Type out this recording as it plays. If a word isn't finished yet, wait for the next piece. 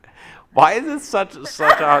Why is it such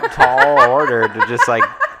a tall order to just like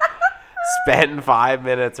spend 5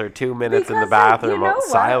 minutes or 2 minutes in the bathroom of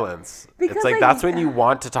silence? Because it's like that's when you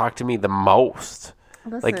want to talk to me the most.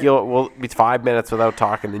 Listen. Like we'll be 5 minutes without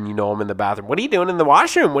talking, and I'm in the bathroom. What are you doing in the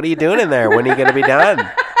washroom? What are you doing in there? When are you gonna be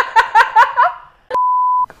done?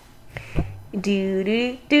 Do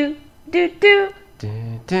do do do do.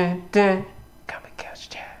 Dun, dun, dun. Come and Couch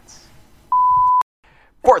Chats.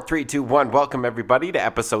 4, 3, 2, 1. Welcome everybody to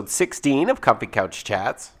episode 16 of Comfy Couch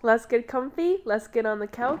Chats. Let's get comfy, let's get on the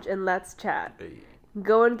couch, and let's chat.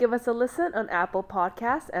 Go and give us a listen on Apple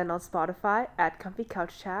Podcasts and on Spotify at Comfy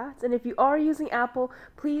Couch Chats. And if you are using Apple,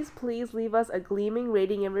 please leave us a gleaming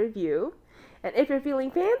rating and review. And if you're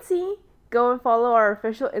feeling fancy, go and follow our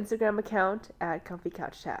official Instagram account at Comfy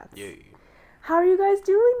Couch Chats. Yeah. How are you guys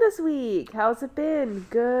doing this week? How's it been?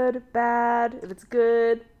 Good? Bad? If it's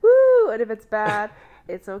good, woo! And if it's bad,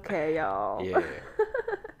 it's okay, y'all. Yeah.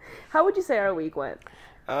 How would you say our week went?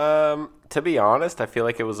 To be honest, I feel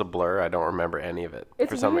like it was a blur. I don't remember any of it.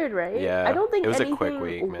 It's weird, right? Yeah. I don't think it was anything a quick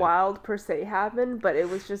week, man. wild per se happened, but it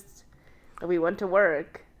was just we went to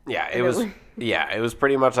work. Yeah, it was. Yeah, it was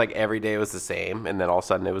pretty much like every day was the same, and then all of a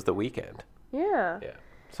sudden it was the weekend. Yeah. Yeah.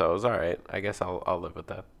 So it was all right. I guess I'll live with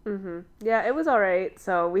that. Yeah, it was all right.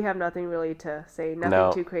 So we have nothing really to say.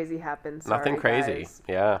 Nothing too crazy happened. Sorry, Nothing crazy. Guys.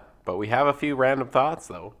 Yeah, but we have a few random thoughts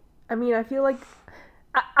though. I mean, I feel like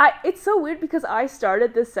it's so weird because I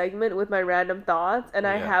started this segment with my random thoughts, and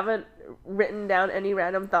I haven't written down any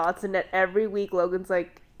random thoughts, and then every week Logan's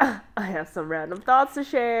like, I have some random thoughts to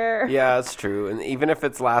share. Yeah, it's true. And even if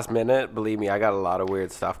it's last minute, believe me, I got a lot of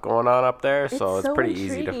weird stuff going on up there, so it's pretty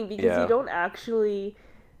easy to. Because you don't actually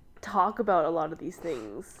talk about a lot of these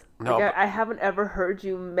things. No, like, I haven't ever heard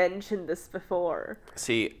you mention this before.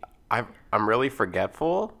 See, I'm really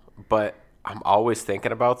forgetful, but I'm always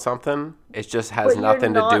thinking about something. It just has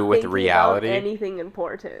nothing to do with reality. About anything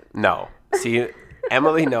important. No. See,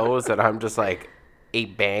 Emily knows that I'm just like a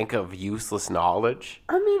bank of useless knowledge.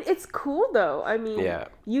 I mean, it's cool though. I mean,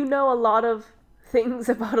 you know a lot of things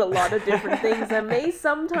about a lot of different things that may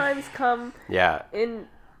sometimes come in.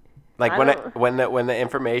 Like when the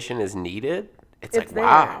information is needed, it's like, there.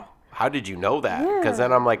 Wow, how did you know that? Yeah. Because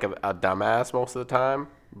then I'm like a dumbass most of the time,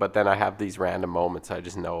 but then I have these random moments. I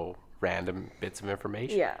just know random bits of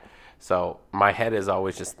information. Yeah. So my head is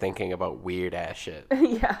always just thinking about weird ass shit.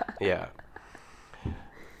 Yeah. Yeah.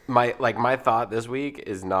 My thought this week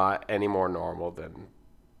is not any more normal than.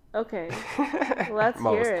 Okay. Let's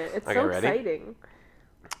hear it. It's so ready? exciting.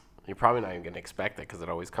 You're probably not even gonna expect it because it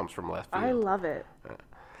always comes from left field. I love it.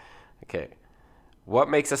 Okay. What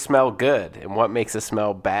makes a smell good and what makes a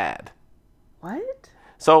smell bad? What?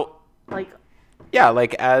 So,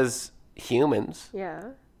 like as humans, yeah,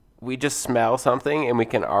 we just smell something and we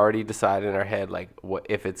can already decide in our head like what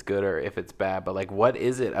if it's good or if it's bad. But like, what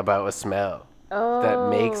is it about a smell that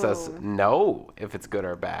makes us know if it's good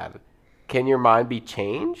or bad? Can your mind be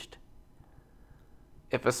changed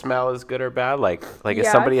if a smell is good or bad? Like is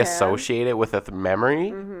somebody associated with a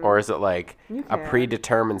memory, or is it like a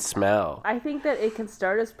predetermined smell? I think that it can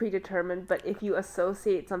start as predetermined, but if you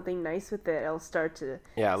associate something nice with it, it'll start to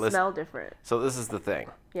smell different. So this is the thing.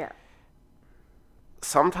 Yeah.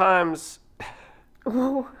 Sometimes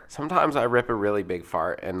I rip a really big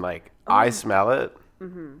fart and like I smell it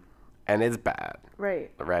and it's bad.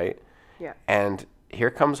 Right. Right? Yeah. And here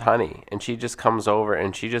comes Honey, and she just comes over,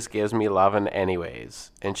 and she just gives me lovin'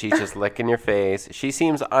 anyways. And she's just licking your face. She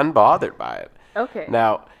seems unbothered by it. Okay.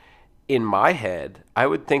 Now, in my head, I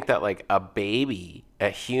would think that, like, a baby, a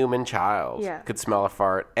human child, could smell a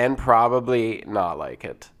fart and probably not like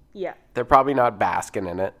it. Yeah. They're probably not basking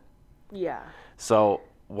in it. Yeah. So,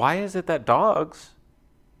 why is it that dogs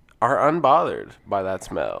are unbothered by that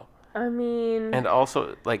smell? I mean... And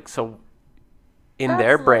also, like, so, in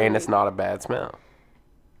their brain, it's not a bad smell.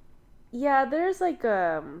 Yeah, there's like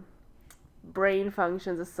brain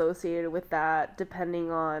functions associated with that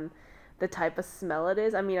depending on the type of smell it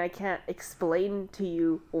is. I mean, I can't explain to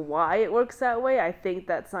you why it works that way. I think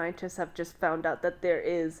that scientists have just found out that there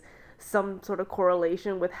is some sort of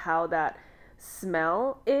correlation with how that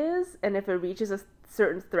smell is, and if it reaches a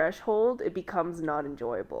certain threshold, it becomes not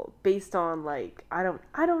enjoyable based on like I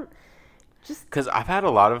don't just because I've had a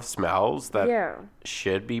lot of smells that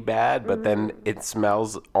should be bad, but then it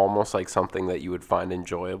smells almost like something that you would find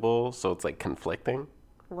enjoyable, so it's like conflicting.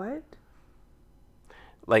 What?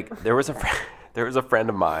 Like there was a friend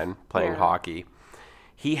of mine playing hockey.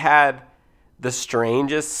 He had the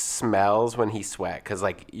strangest smells when he sweat, because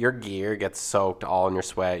like your gear gets soaked all in your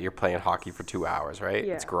sweat. You're playing hockey for 2 hours, right?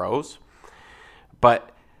 Yeah. It's gross.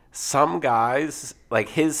 But some guys, like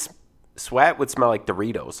his sweat would smell like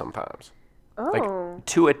Doritos sometimes. Oh. Like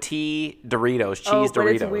to a T Doritos, cheese but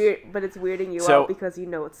Doritos. But it's weirding you out because you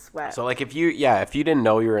know it's sweat. So like if you didn't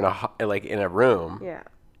know you were in a room. Yeah.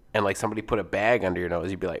 And like somebody put a bag under your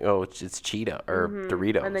nose, you'd be like, "Oh, it's Cheetah or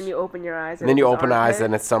Doritos." And then you open your eyes. And then you open eyes,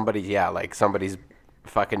 and it's somebody's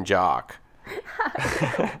fucking jock.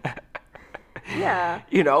 Yeah.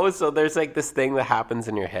 You know, so there's like this thing that happens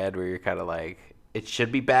in your head where you're kind of like, it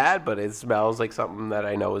should be bad, but it smells like something that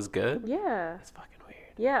I know is good. Yeah. It's fucking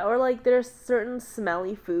weird. Yeah, or like there's certain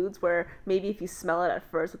smelly foods where maybe if you smell it at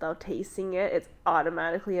first without tasting it, it's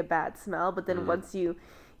automatically a bad smell. But then once you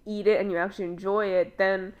eat it and you actually enjoy it,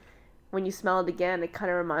 then when you smell it again, it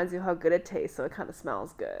kind of reminds you how good it tastes, so it kind of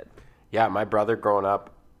smells good. Yeah, my brother growing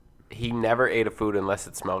up, he never ate a food unless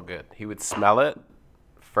it smelled good. He would smell it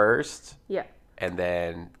first. Yeah. And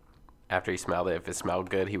then after he smelled it, if it smelled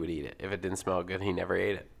good, he would eat it. If it didn't smell good, he never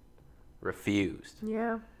ate it. Refused.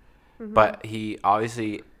 Yeah. Mm-hmm. But he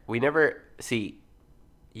obviously, we never, see,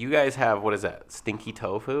 you guys have, what is that, stinky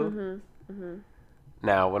tofu? Mm-hmm. Mm-hmm.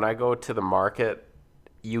 Now, when I go to the market,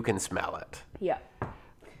 you can smell it. Yeah.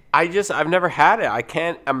 I've never had it. I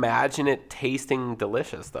can't imagine it tasting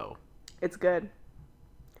delicious, though. It's good.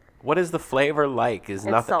 What is the flavor like? It's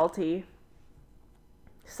nothing. Salty.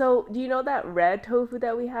 So, do you know that red tofu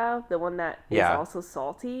that we have? The one that is also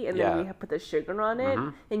salty, and then we put the sugar on it? Mm-hmm.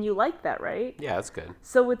 And you like that, right? Yeah, it's good.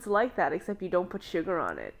 So it's like that, except you don't put sugar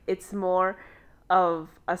on it. It's more of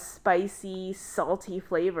a spicy, salty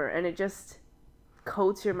flavor, and it just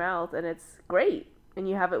coats your mouth, and it's great. And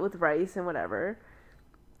you have it with rice and whatever.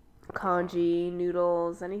 Congee,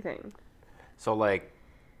 noodles, anything. So, like,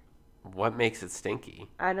 what makes it stinky?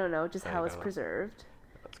 I don't know, just how it's preserved.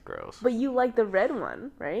 That's gross. But you like the red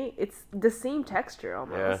one, right? It's the same texture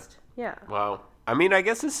almost. Yeah. Wow. I mean, I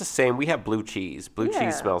guess it's the same. We have blue cheese. Blue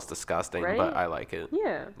cheese smells disgusting, right? but I like it.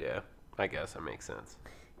 Yeah. Yeah. I guess that makes sense.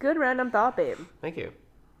 Good random thought, babe. Thank you.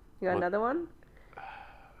 You got another one?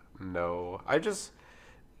 No.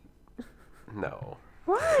 No.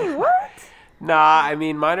 Why? What? Nah, I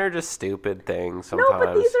mean, mine are just stupid things sometimes. No,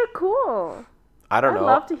 but these are cool. I don't know. I'd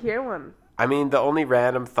love to hear one. I mean, the only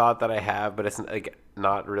random thought that I have, but it's like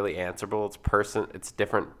not really answerable. It's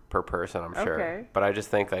different per person, I'm sure. Okay. But I just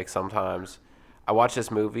think like sometimes I watched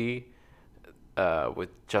this movie with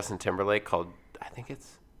Justin Timberlake called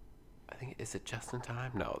is it Just in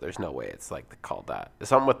Time? No, there's no way it's like called that. It's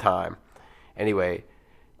something with time. Anyway,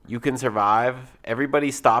 you can survive.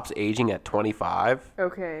 Everybody stops aging at 25.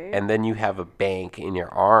 Okay. And then you have a bank in your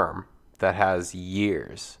arm that has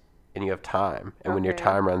years. And you have time. And when your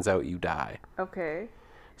time runs out, you die. Okay.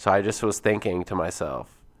 So I just was thinking to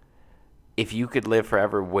myself, if you could live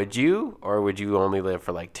forever, would you? Or would you only live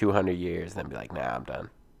for like 200 years and then be like, nah, I'm done?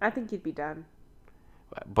 I think you'd be done.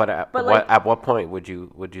 But at what point would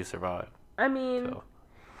you survive? I mean,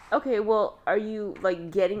 okay, well, are you like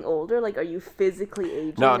getting older? Like, are you physically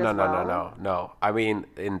aging? No. I mean,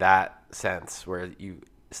 in that sense where you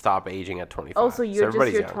stop aging at 25. Oh, so you're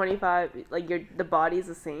 25, like the body's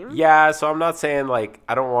the same? Yeah, so I'm not saying like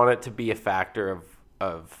I don't want it to be a factor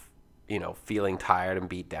of feeling tired and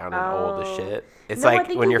beat down and old as shit. It's like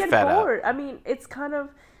when you're fed bored. Up. I mean, it's kind of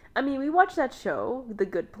we watched that show, The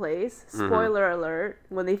Good Place. Spoiler alert,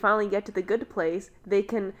 when they finally get to the good place, they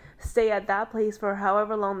can stay at that place for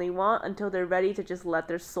however long they want until they're ready to just let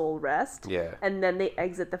their soul rest. Yeah. And then they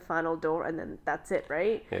exit the final door and then that's it,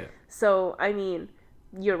 right? Yeah. So, I mean,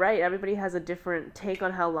 you're right. Everybody has a different take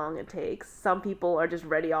on how long it takes. Some people are just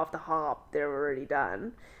ready off the hop. They're already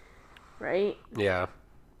done. Right? Yeah.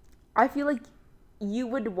 I feel like you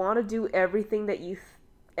would want to do everything that you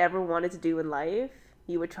ever wanted to do in life.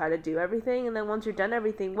 You would try to do everything, and then once you're done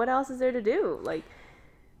everything, what else is there to do? Like,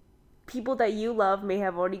 people that you love may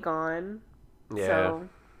have already gone. Yeah. So.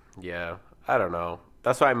 Yeah. I don't know.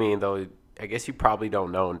 That's what I mean, though. I guess you probably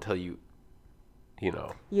don't know until you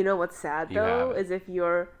know. You know what's sad, though, is if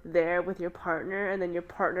you're there with your partner, and then your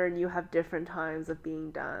partner and you have different times of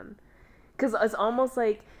being done. Because it's almost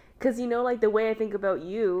like, like, the way I think about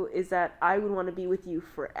you is that I would want to be with you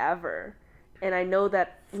forever. And I know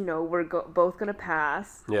that, we're both going to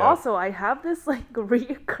pass. Yeah. Also, I have this, like,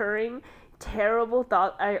 reoccurring terrible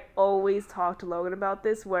thought. I always talk to Logan about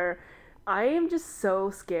this, where I am just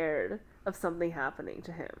so scared of something happening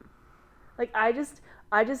to him. Like, I just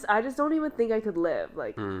don't even think I could live.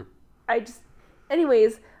 Like,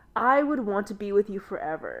 anyways, I would want to be with you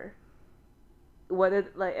forever. Whether,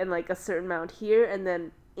 like, in, like, a certain amount here and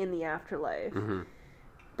then in the afterlife. Mm-hmm.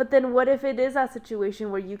 But then what if it is that situation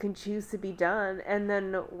where you can choose to be done and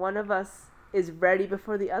then one of us is ready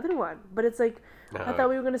before the other one? But it's like, I thought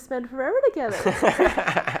we were going to spend forever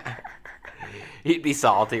together. He'd be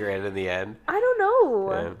salty right in the end. I don't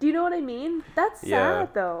know. Yeah. Do you know what I mean? That's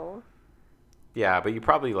sad, though. Yeah, but you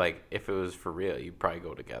probably, like, if it was for real, you'd probably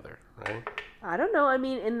go together, right? I don't know. I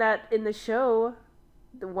mean, in the show,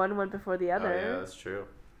 the one went before the other. Oh, yeah, that's true.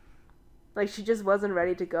 Like, she just wasn't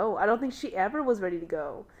ready to go. I don't think she ever was ready to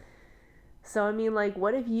go. So, I mean, like,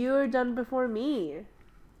 what if you were done before me?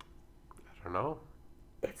 I don't know.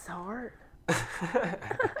 It's hard. I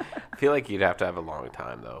feel like you'd have to have a long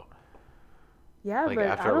time, though. Yeah, like,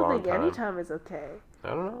 but I don't think any time is okay. I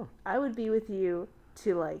don't know. I would be with you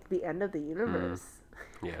to, like, the end of the universe.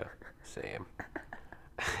 Yeah, same.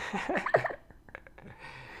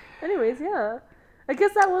 Anyways, yeah. I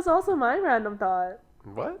guess that was also my random thought.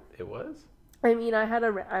 What? It was? I mean,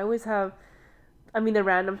 I always have, the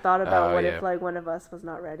random thought about what if, like, one of us was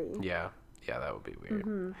not ready. Yeah. Yeah, that would be weird.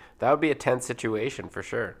 Mm-hmm. That would be a tense situation for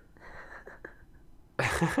sure.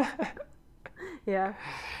 Yeah.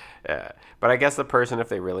 Yeah. But I guess the person, if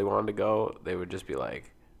they really wanted to go, they would just be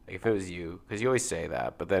like if it was you, because you always say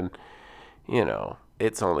that, but then, you know,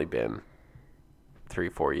 it's only been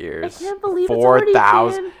 3-4 years. I can't believe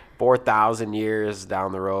 4,000 years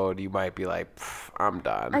down the road, you might be like, I'm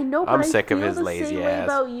done. I know, but I'm sick of his lazy ass. I feel the same way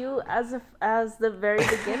about you as the very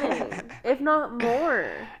beginning, if not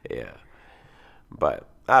more. Yeah. But,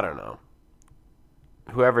 I don't know.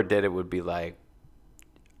 Whoever did it would be like,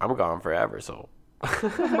 I'm gone forever, so.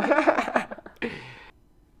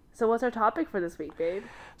 So what's our topic for this week, babe?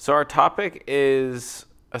 So our topic is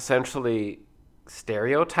essentially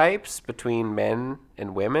stereotypes between men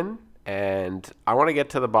and women. And I want to get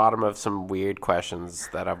to the bottom of some weird questions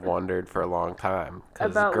that I've wondered for a long time.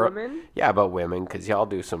 About women? Yeah, about women, because y'all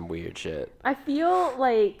do some weird shit. I feel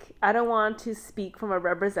like I don't want to speak from a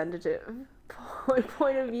representative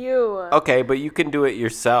point of view. Okay, but you can do it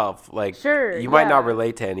yourself. Like, sure, you might not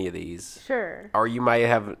relate to any of these. Sure. Or you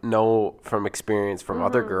might know from experience from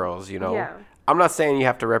other girls, you know? Yeah. I'm not saying you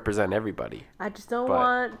have to represent everybody. I just don't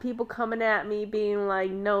want people coming at me being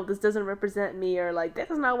like, no, this doesn't represent me, or like, this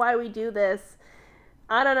is not why we do this.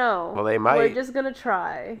 I don't know. Well, they might. We're just going to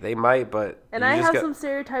try. They might, but... And I have some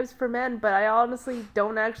stereotypes for men, but I honestly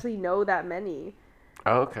don't actually know that many.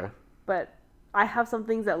 Oh, okay. But I have some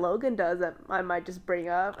things that Logan does that I might just bring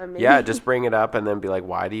up. And maybe... Yeah, just bring it up and then be like,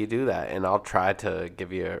 why do you do that? And I'll try to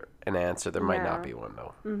give you an answer. There might not be one,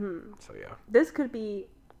 though. Mm-hmm. So, yeah. This could be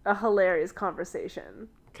a hilarious conversation.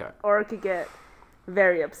 Okay. Or it could get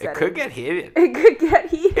very upsetting. It could get heated.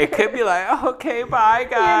 It could be like, oh, okay, bye,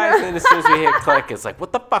 guys. You know? And as soon as we hit click, it's like,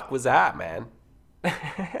 what the fuck was that, man?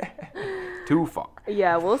 Too far.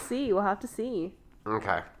 Yeah, we'll see. We'll have to see.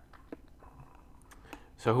 Okay.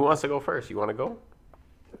 So who wants to go first? You want to go?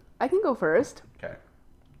 I can go first. Okay.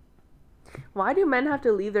 Why do men have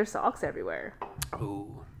to leave their socks everywhere?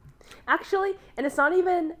 Ooh. Actually, and it's not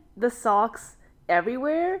even the socks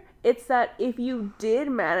everywhere. It's that if you did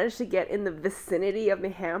manage to get in the vicinity of the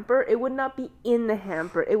hamper, it would not be in the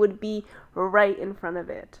hamper. It would be right in front of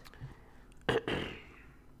it.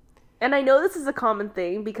 And I know this is a common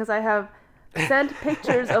thing because I have sent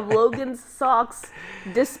pictures of Logan's socks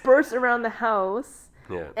dispersed around the house.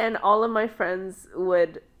 Yeah. And all of my friends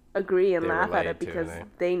would agree and laugh at it because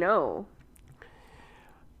they know.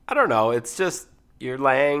 I don't know. It's just you're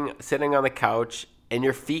sitting on the couch and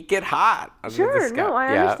your feet get hot. Sure, no,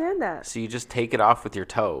 I understand that. So you just take it off with your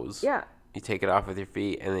toes. Yeah. You take it off with your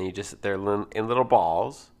feet and then they're in little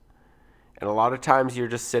balls. And a lot of times you're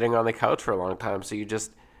just sitting on the couch for a long time. So you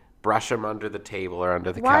just brush them under the table or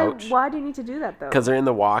under the couch. Why do you need to do that though? Because they're in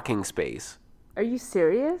the walking space. Are you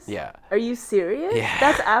serious? Yeah. Are you serious? Yeah.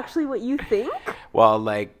 That's actually what you think? Well,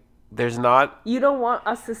 like, there's not... You don't want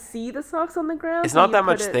us to see the socks on the ground? It's not that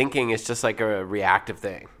much thinking. It's just like a reactive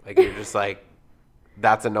thing. Like, you're just like,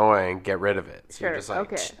 that's annoying. Get rid of it. So you're just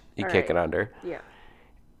like, okay. You kick it under. Yeah.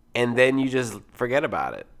 And then you just forget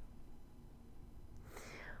about it.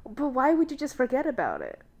 But why would you just forget about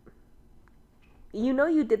it? You know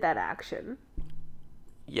you did that action.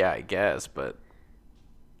 Yeah, I guess, but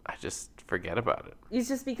I just forget about it. It's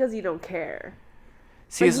just because you don't care.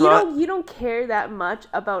 See, like, you don't care that much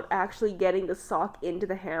about actually getting the sock into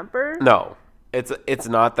the hamper. No, it's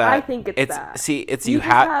not that. I think it's that. See, it's you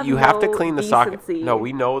have to clean the decency. sock. No,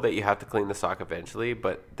 we know that you have to clean the sock eventually,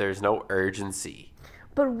 but there's no urgency.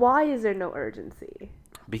 But why is there no urgency?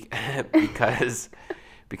 Because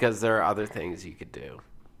there are other things you could do.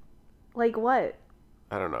 Like what?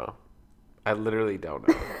 I don't know. I literally don't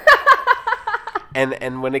know.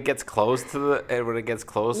 And when it gets close to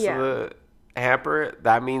the hamper,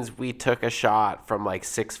 that means we took a shot from like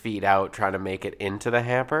 6 feet out trying to make it into the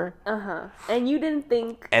hamper. And you didn't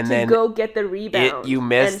think to go get the rebound. You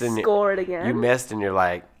missed and score it again. You missed, and you're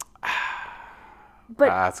like, But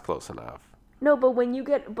that's close enough. No, but when you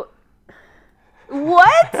get...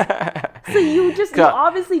 What? So you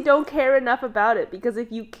obviously don't care enough about it, because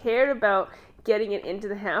if you cared about getting it into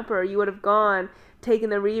the hamper, you would have gone, taken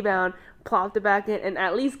the rebound, plopped it back in, and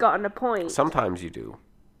at least gotten a point. Sometimes you do.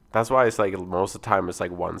 That's why it's like most of the time it's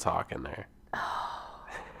like one sock in there.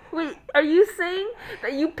 Wait, are you saying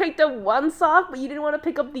that you picked up one sock, but you didn't want to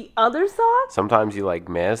pick up the other sock? Sometimes you like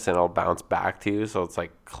miss and it'll bounce back to you, so it's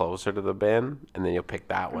like closer to the bin, and then you'll pick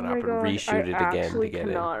that one up and reshoot it again to get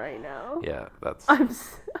in. Right now. Yeah, that's.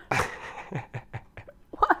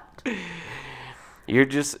 What? You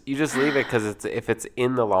just leave it because if it's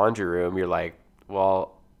in the laundry room, you're like,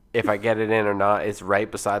 well, if I get it in or not, it's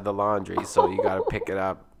right beside the laundry, so you got to pick it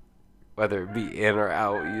up. Whether it be in or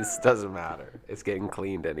out, it doesn't matter. It's getting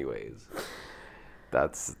cleaned anyways.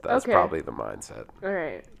 That's okay. Probably the mindset. All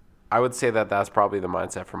right. I would say that's probably the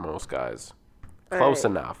mindset for most guys. Close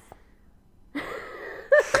enough.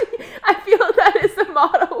 I feel that is the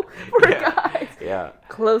motto for guys. Yeah.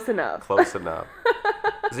 Close enough. Close enough.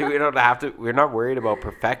 See, we're not worried about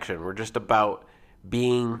perfection. We're just about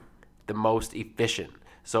being the most efficient.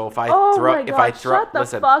 So if I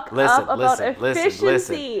listen.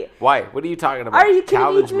 Why? What are you talking about? Are you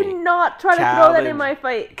kidding me? Do not try to throw that in my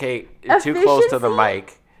face. Okay, you're too close to the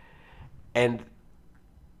mic. And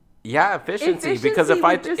yeah, efficiency. Because if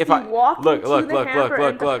I look.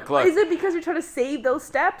 Is it because you're trying to save those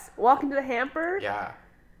steps? Walk into the hamper? Yeah.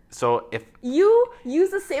 So if you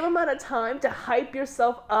use the same amount of time to hype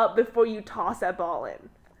yourself up before you toss that ball in.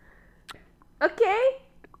 Okay?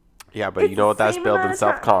 Yeah, but you know what? That's building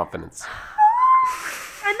self-confidence.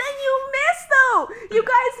 And then you miss, though. You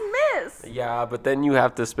guys miss. Yeah, but then you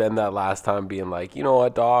have to spend that last time being like, you know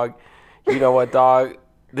what, dog?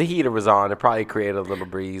 The heater was on. It probably created a little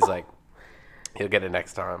breeze. Like, he'll get it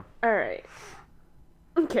next time. All right.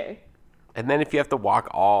 Okay. And then if you have to walk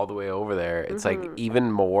all the way over there, it's like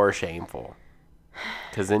even more shameful.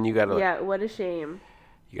 Because then you got to... Yeah, what a shame.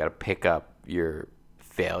 You got to pick up your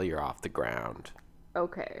failure off the ground.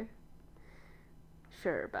 Okay.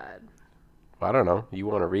 Sure, bud. Well, I don't know. You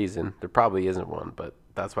want a reason. There probably isn't one, but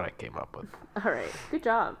that's what I came up with. All right. Good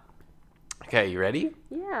job. Okay, you ready?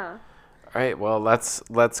 Yeah. All right, well, let's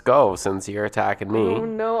go since you're attacking me. Oh,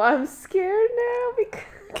 no. I'm scared now.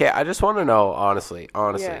 Okay, I just want to know, honestly.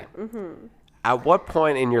 Yeah. At what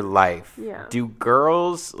point in your life do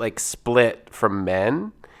girls, like, split from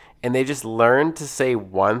men and they just learn to say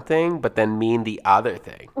one thing but then mean the other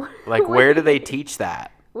thing? Like, where do they teach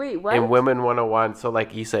that? Wait, what? In Women 101. So,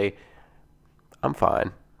 like, you say, I'm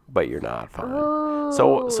fine, but you're not fine. Oh,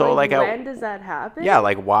 so like when does that happen? Yeah,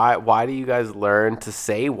 like, why do you guys learn to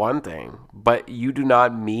say one thing, but you do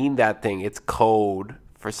not mean that thing? It's code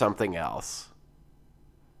for something else.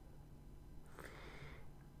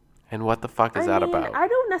 And what the fuck is that about? I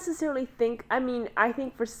don't necessarily think... I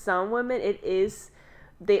think for some women it is...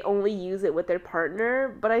 They only use it with their partner.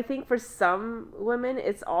 But I think for some women,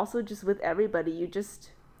 it's also just with everybody. You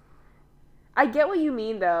just... I get what you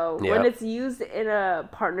mean, though. Yeah. When it's used in a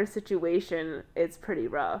partner situation, it's pretty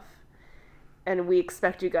rough. And we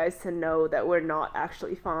expect you guys to know that we're not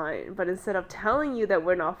actually fine. But instead of telling you that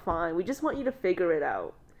we're not fine, we just want you to figure it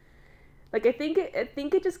out. Like, I think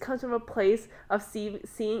it just comes from a place of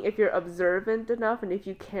seeing if you're observant enough and if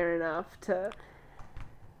you care enough to...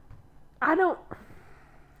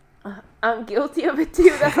 I'm guilty of it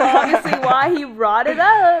too. That's obviously why he brought it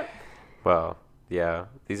up. Well, yeah.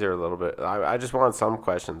 These are a little bit... I just want some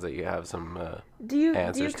questions that you have some answers to. Do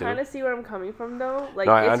you kind of see where I'm coming from, though? Like,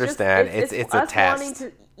 no, I understand. It's a test.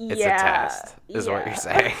 It's a test, is what you're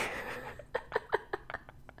saying.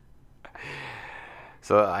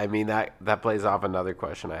 So, I mean, that plays off another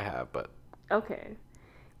question I have, but... Okay.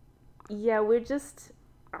 Yeah, we're just...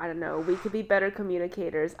 I don't know. We could be better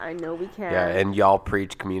communicators. I know we can. Yeah, and y'all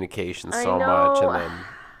preach communication so much, and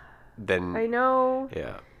then... I know.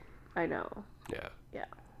 Yeah. I know. Yeah. Yeah.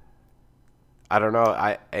 I don't know.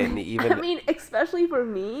 I mean, especially for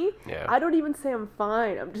me, I don't even say I'm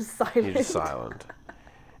fine. I'm just silent. You're just silent.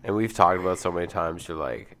 And we've talked about so many times, you're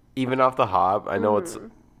like... Even off the hop, I know it's...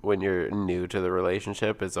 When you're new to the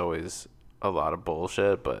relationship, it's always a lot of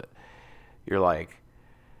bullshit, but you're like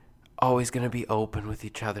always going to be open with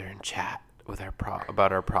each other and chat with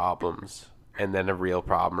about our problems. And then a real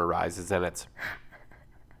problem arises and it's...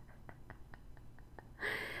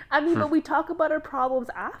 but we talk about our problems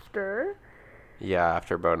after. Yeah,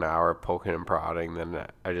 after about an hour of poking and prodding, then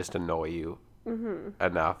I just annoy you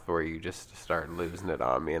enough where you just start losing it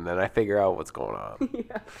on me, and then I figure out what's going on.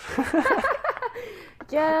 Yeah.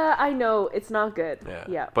 Yeah, I know. It's not good.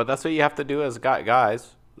 Yeah. But that's what you have to do as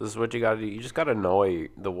guys. This is what you got to do. You just got to annoy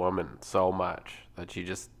the woman so much that she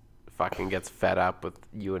just fucking gets fed up with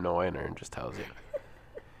you annoying her and just tells you.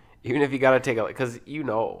 Even if you gotta take because you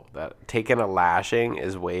know that taking a lashing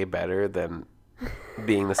is way better than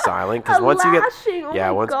being the silent. Because once you get,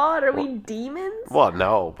 oh my god, are we demons? Well,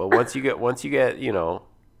 no, but once you get, once you get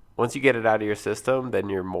it out of your system, then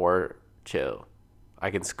you're more chill.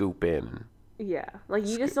 I can scoop in. Yeah, like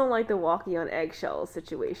you just don't like the walking on eggshells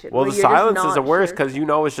situation. Well, the silence is the worst because you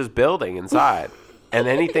know it's just building inside. And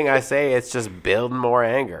anything I say, it's just building more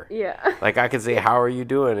anger. Yeah. Like I could say, "How are you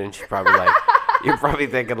doing?" And she's probably like, you're probably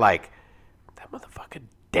thinking like, that motherfucker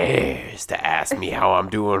dares to ask me how I'm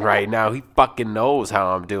doing right now. He fucking knows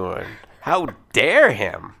how I'm doing. How dare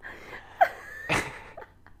him?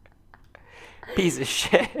 Piece of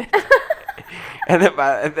shit. and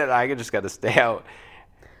then I just got to stay out.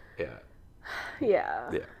 Yeah. Yeah.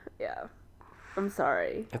 Yeah. Yeah. I'm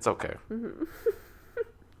sorry. It's okay. Mm-hmm.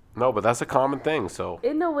 No, but that's a common thing. So.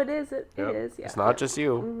 No, it is. It is. Yeah. It's not just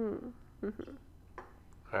you. Mm-hmm. Mm-hmm.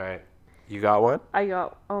 All right. You got one?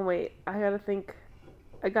 Oh, wait. I gotta think.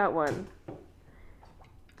 I got one.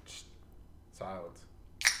 Silence.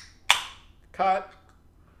 Cut.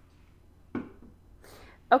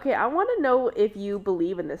 Okay, I want to know if you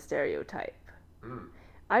believe in this stereotype.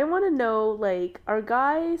 I want to know, like, are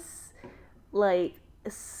guys, like,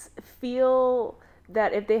 feel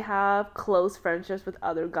that if they have close friendships with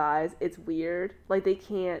other guys, it's weird? Like, they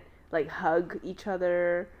can't, like, hug each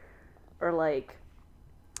other or, like,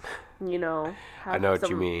 you know, I know what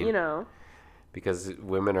you mean. You know. Because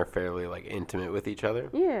women are fairly, like, intimate with each other.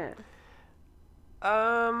 Yeah.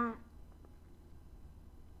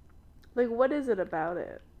 Like, what is it about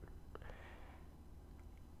it?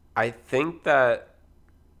 I think that,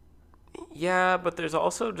 yeah, but there's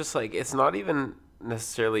also just, like, it's not even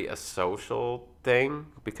necessarily a social thing.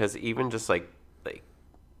 Because even just, like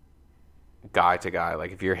guy to guy,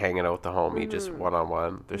 like, if you're hanging out with the homie just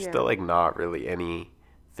one-on-one, there's still, like, not really any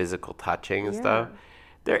physical touching and stuff.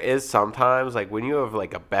 There is sometimes, like, when you have,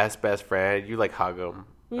 like, a best friend, you, like, hug them.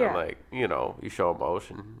 Yeah. And, like, you know, you show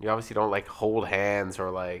emotion. You obviously don't, like, hold hands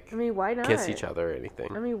or, like, I mean, why not? Kiss each other or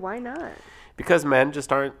anything. I mean, why not? Because men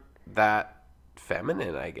just aren't that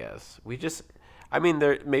feminine, I guess. I mean,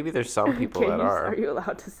 there's some people that are. Are you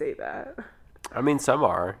allowed to say that? I mean, some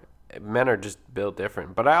are. Men are just built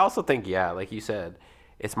different. But I also think, yeah, like you said,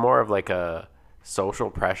 it's more of, like, a social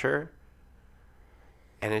pressure.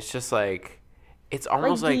 And it's just, like, it's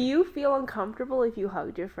almost like... do you feel uncomfortable if you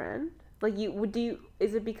hugged your friend? Like,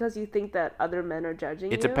 is it because you think that other men are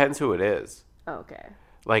judging you? It depends who it is. Oh, okay.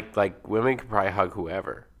 Like women can probably hug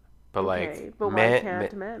whoever. But, like... But why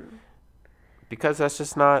can't men? Because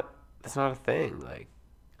that's not a thing. Like...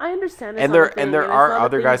 I understand. And there are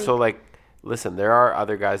other guys, so, like... Listen, there are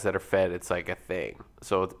other guys that are fed. It's, like, a thing.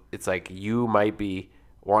 So, it's, like, you might be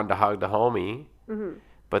wanting to hug the homie,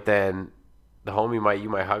 but then the homie you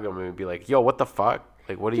might hug him and be like, yo, what the fuck?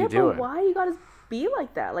 Like, what are you doing? But why you gotta be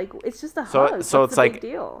like that? Like, it's just a hug. So it's like, big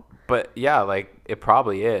deal? But, yeah, like, it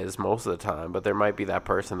probably is most of the time, but there might be that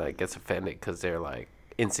person that gets offended because they're, like,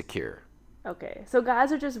 insecure. Okay. So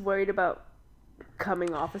guys are just worried about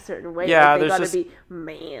coming off a certain way. Yeah, like they gotta be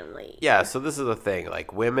manly. Yeah, so this is the thing.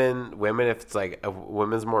 Like, women, if it's like a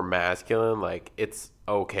woman's more masculine, like, it's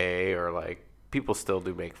okay, or like people still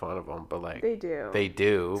do make fun of them, but like they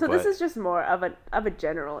do. So this is just more of a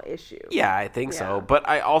general issue. Yeah, I think so. But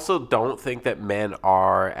I also don't think that men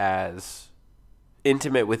are as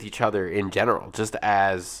intimate with each other in general, just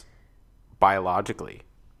as biologically.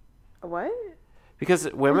 What?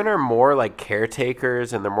 Because women are more like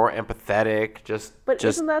caretakers and they're more empathetic. But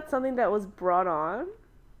isn't that something that was brought on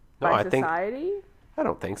by society? I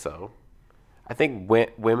don't think so. I think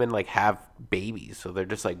women like have babies, so they're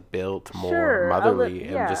just like built more motherly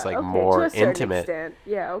and just like more intimate. Extent.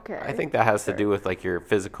 Yeah, okay. I think that has to do with like your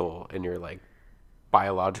physical and your like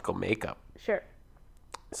biological makeup. Sure.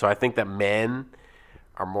 So I think that men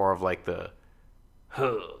are more of like the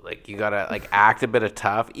like you gotta like act a bit of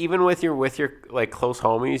tough, even with your like close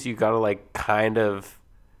homies. You gotta like kind of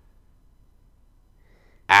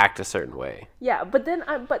act a certain way. Yeah, but then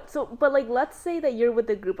but like let's say that you're with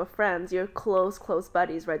a group of friends, you're close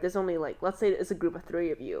buddies, right? There's only like, let's say it's a group of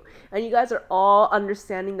 3 of you, and you guys are all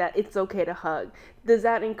understanding that it's okay to hug. Does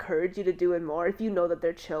that encourage you to do it more if you know that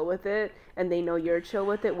they're chill with it and they know you're chill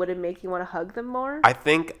with it? Would it make you want to hug them more? I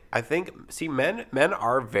think see, men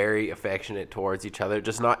are very affectionate towards each other,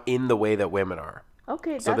 just not in the way that women are.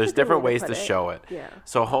 Okay, so there's different ways to show it. Yeah.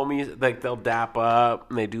 So homies, like, they'll dap up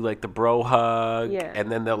and they do like the bro hug, and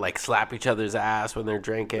then they'll like slap each other's ass when they're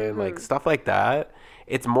drinking, like stuff like that.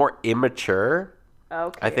 It's more immature,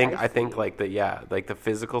 Okay, I think like the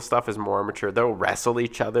physical stuff is more mature. They'll wrestle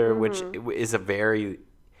each other, which is a very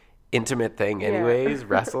intimate thing anyways.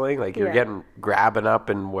 Wrestling, like you're getting grabbing up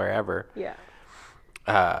and wherever. Yeah.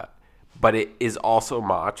 But it is also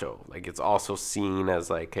macho. Like it's also seen as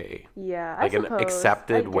like a an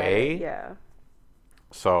accepted way. Yeah.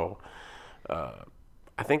 So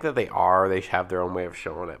I think that they have their own way of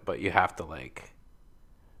showing it, but you have to like,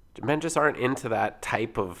 men just aren't into that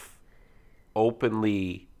type of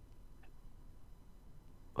openly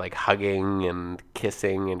like hugging and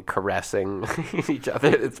kissing and caressing each other.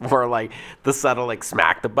 It's more like the subtle like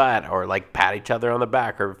smack the butt or like pat each other on the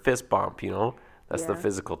back or fist bump, you know? That's the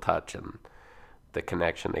physical touch and the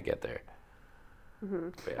connection they get there. Mm-hmm.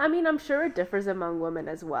 Yeah. I mean, I'm sure it differs among women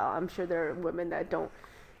as well. I'm sure there are women that don't,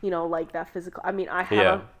 like that physical. I mean, I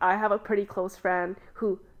have a pretty close friend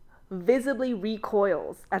who visibly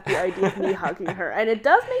recoils at the idea of me hugging her, and it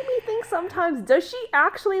does make me think sometimes, does she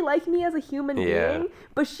actually like me as a human being?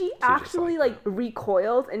 But she actually like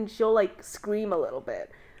recoils, and she'll like scream a little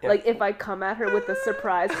bit, like if I come at her with a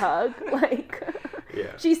surprise hug, like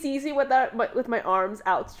she sees me with my arms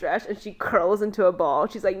outstretched, and she curls into a ball.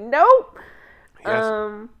 She's like, nope.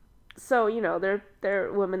 So there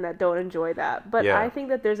are women that don't enjoy that, but I think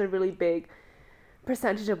that there's a really big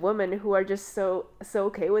percentage of women who are just so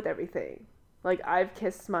okay with everything. Like I've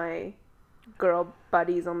kissed my girl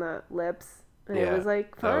buddies on the lips, and it was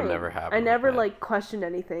like fine. That would never happen. I never like questioned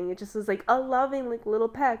anything. It just was like a loving like little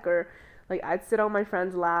peck, or like I'd sit on my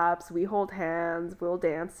friends' laps, we hold hands, we'll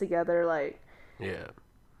dance together. Like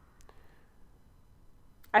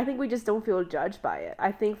I think we just don't feel judged by it.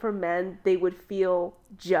 I think for men, they would feel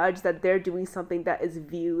judged that they're doing something that is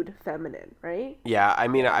viewed feminine, right? Yeah, I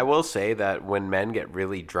mean, I will say that when men get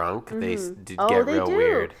really drunk, they get real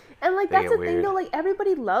weird. And like that's the thing though, like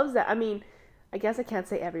everybody loves that. I mean, I guess I can't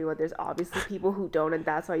say everyone. There's obviously people who don't, and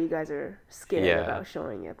that's why you guys are scared about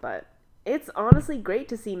showing it. But it's honestly great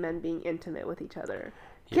to see men being intimate with each other.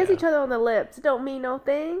 Kiss each other on the lips. Don't mean no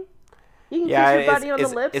thing. You can kiss your buddy on the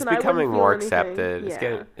lips, it's and becoming I more anything. accepted. It's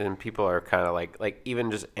getting, and people are kind of like even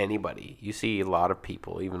just anybody. You see a lot of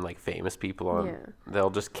people, even like famous people, they'll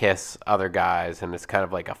just kiss other guys, and it's kind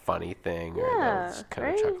of like a funny thing, or they'll just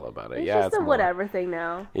kind of chuckle about it. It's just a whatever thing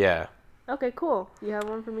now. Yeah. Okay, cool. You have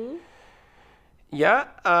one for me? Yeah.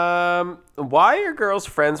 Why are girls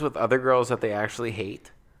friends with other girls that they actually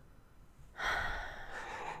hate?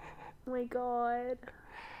 Oh my God.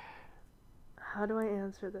 How do I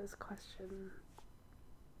answer this question?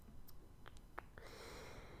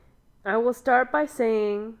 I will start by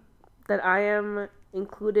saying that I am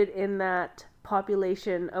included in that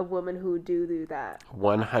population of women who do that.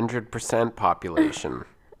 100% population.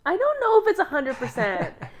 I don't know if it's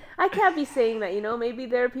 100%. I can't be saying that, maybe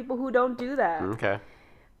there are people who don't do that. Okay.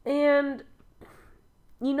 And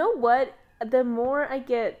you know what? The more I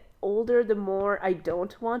get older, the more I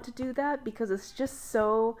don't want to do that, because it's just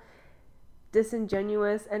so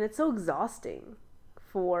disingenuous and it's so exhausting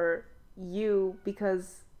for you,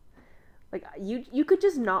 because like you could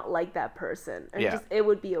just not like that person and just it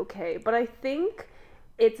would be okay. But I think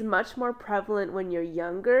it's much more prevalent when you're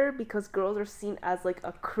younger, because girls are seen as like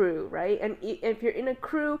a crew, right? And if you're in a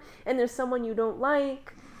crew and there's someone you don't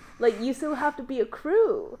like you still have to be a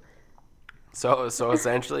crew. So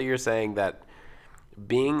essentially you're saying that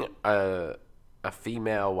being a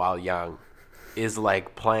female while young is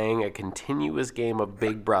like playing a continuous game of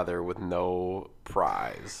Big Brother with no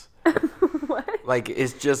prize. What? Like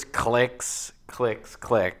it's just clicks,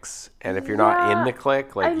 and if you're not in the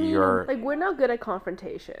click, like you're like, we're not good at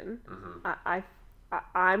confrontation. Mm-hmm.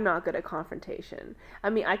 I'm not good at confrontation. I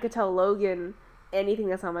mean, I could tell Logan anything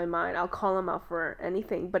that's on my mind. I'll call him out for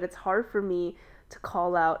anything, but it's hard for me to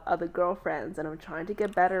call out other girlfriends, and I'm trying to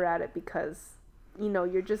get better at it, because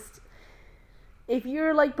you're just, if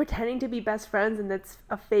you're like pretending to be best friends and it's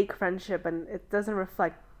a fake friendship and it doesn't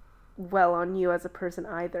reflect well on you as a person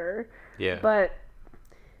either. Yeah. But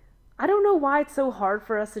I don't know why it's so hard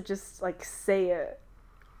for us to just like say it,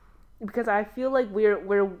 because I feel like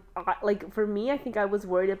we're like, for me, I think I was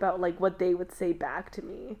worried about like what they would say back to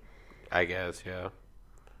me. I guess, yeah.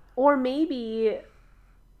 Or maybe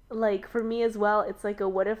like for me as well, it's like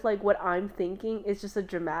what if like what I'm thinking is just a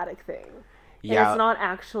dramatic thing. Yeah. And it's not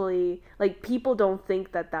actually, like, people don't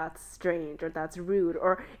think that that's strange or that's rude.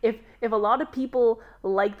 Or if a lot of people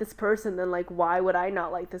like this person, then, like, why would I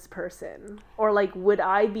not like this person? Or, like, would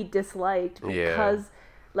I be disliked because,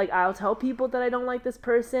 like, I'll tell people that I don't like this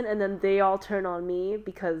person, and then they all turn on me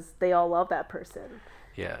because they all love that person.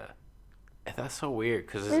 Yeah. And that's so weird.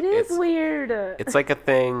 Cause it's weird. It's like a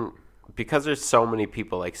thing, because there's so many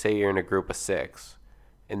people, like, say you're in a group of 6.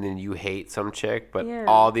 and then you hate some chick, but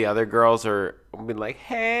all the other girls are being like,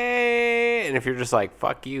 hey, and if you're just like,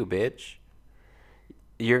 fuck you, bitch,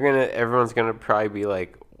 everyone's gonna probably be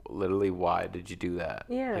like, literally, why did you do that?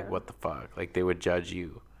 Yeah. Like, what the fuck? Like, they would judge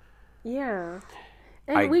you. Yeah.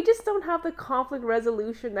 And we just don't have the conflict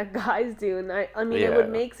resolution that guys do. And I mean, it would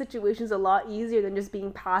make situations a lot easier than just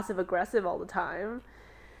being passive aggressive all the time.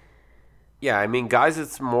 Yeah, I mean, guys,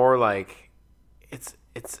 it's more like, it's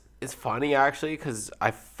funny, actually, because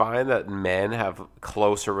I find that men have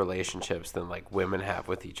closer relationships than, like, women have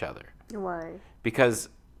with each other. Why? Because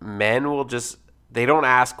men will just, they don't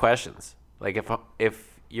ask questions. Like,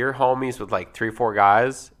 if you're homies with, like, 3-4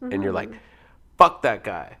 guys, and you're like, fuck that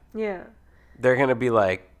guy. Yeah. They're going to be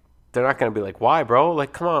like, they're not going to be like, why, bro?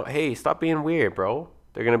 Like, come on, hey, stop being weird, bro.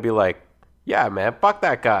 They're going to be like, yeah, man, fuck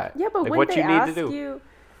that guy. Yeah, but like, when what they you need ask to do. you...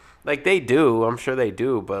 Like, they do. I'm sure they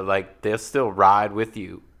do. But, like, they'll still ride with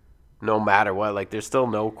you no matter what. Like, there's still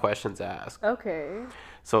no questions asked. Okay.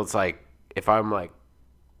 So it's like, if I'm like,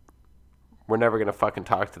 we're never going to fucking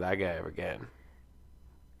talk to that guy ever again.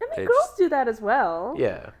 I mean, girls do that as well.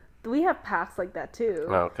 Yeah. We have pacts like that, too.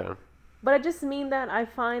 Oh, okay. But I just mean that I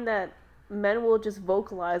find that men will just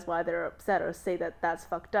vocalize why they're upset or say that that's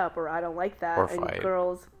fucked up or I don't like that. Or and fight.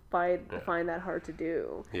 Girls find that hard to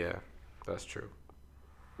do. Yeah, that's true.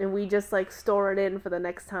 And we just like store it in for the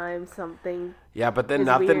next time something. Yeah, but then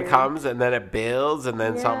nothing comes and then it builds and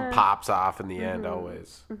then something pops off in the end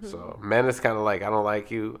always. So men is kind of like, I don't like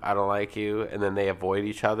you, and then they avoid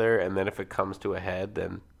each other, and then if it comes to a head,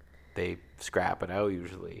 then they scrap it out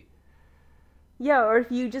usually. Yeah, or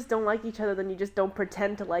if you just don't like each other, then you just don't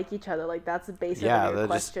pretend to like each other. Like that's basically your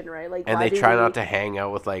question, right? Like, and they try not to hang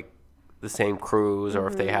out with like the same crews, or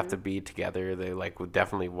if they have to be together, they like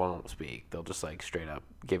definitely won't speak. They'll just like straight up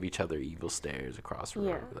give each other evil stares across the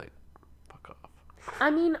room. Like, fuck off.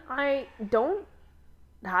 I mean, I don't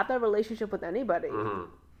have that relationship with anybody.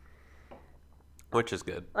 Which is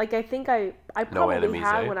good. Like, I think I probably enemies,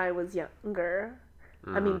 had when I was younger.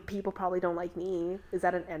 I mean, people probably don't like me. Is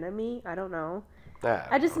that an enemy? I don't know.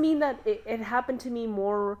 I just mean that it happened to me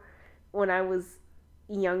more when I was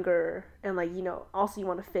younger, and like, you know, also you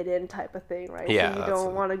want to fit in type of thing, right? Yeah, so you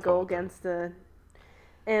don't want to go against the,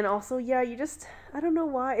 and also, yeah, you just, I don't know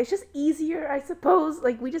why, it's just easier, I suppose.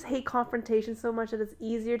 Like, we just hate confrontation so much that it's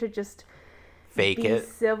easier to just fake be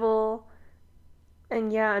civil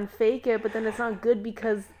and fake it, but then it's not good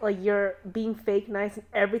because like you're being fake nice and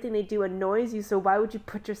everything they do annoys you, so why would you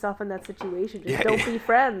put yourself in that situation? Just don't be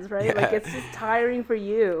friends, right? Like, it's just tiring for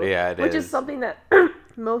you. Which is something that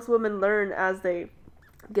most women learn as they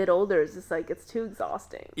get older. It's just like, it's too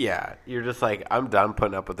exhausting. Yeah, you're just like, I'm done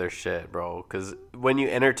putting up with their shit, bro, because when you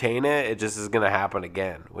entertain it, it just is gonna happen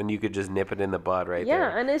again when you could just nip it in the bud there.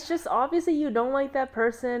 Yeah, and it's just obviously you don't like that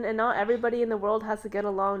person, and not everybody in the world has to get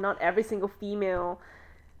along. Not every single female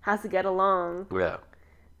has to get along. Yeah.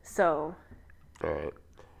 So all right,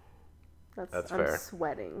 that's I'm fair.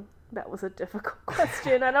 Sweating. That was a difficult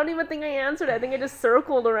question. I don't even think I answered it. I think I just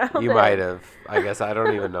circled around you might have. I guess I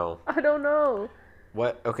don't even know. I don't know.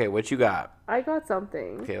 What? Okay, what you got? I got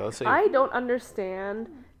something. Okay, let's see. I don't understand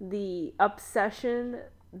the obsession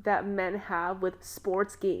that men have with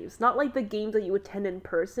sports games. Not like the games that you attend in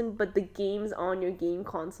person, but the games on your game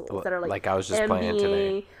consoles that are like I was just NBA, playing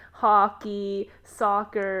today. Hockey,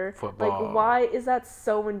 soccer. Football. Like, why is that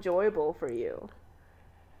so enjoyable for you?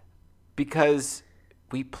 Because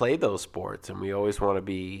we play those sports and we always want to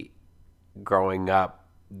be growing up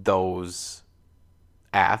those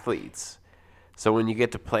athletes. So when you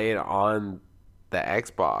get to play it on the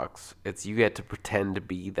Xbox, you get to pretend to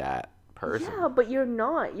be that person. Yeah, but you're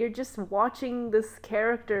not. You're just watching this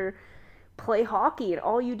character play hockey, and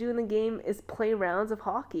all you do in the game is play rounds of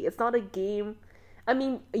hockey. It's not a game. I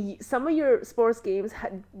mean, some of your sports games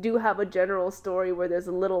do have a general story where there's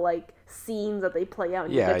a little like scenes that they play out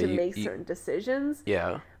and you get to make certain decisions.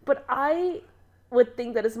 Yeah. But I would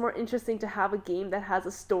think that it's more interesting to have a game that has a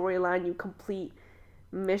storyline, you complete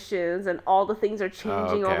missions, and all the things are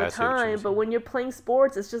changing all the time. But when you're playing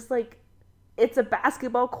sports, it's just like, it's a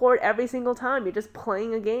basketball court every single time. You're just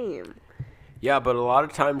playing a game. Yeah, but a lot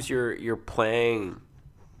of times you're playing.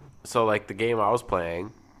 So like the game I was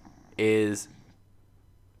playing is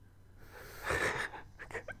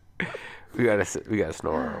we gotta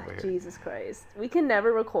snore over here. Jesus Christ, we can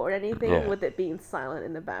never record anything with it being silent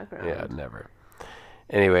in the background. Yeah, never.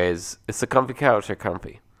 Anyways, it's the comfy couch. They're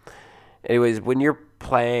comfy. Anyways, when you're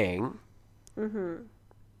playing, you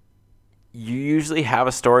usually have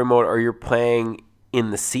a story mode, or you're playing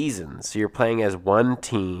in the season. So you're playing as one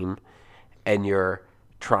team, and you're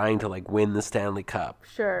trying to like win the Stanley Cup.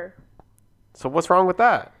 Sure. So what's wrong with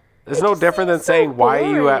that? It's no different than saying why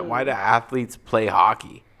boring. do athletes play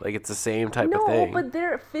hockey? Like it's the same type of thing. No, but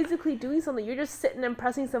they're physically doing something. You're just sitting and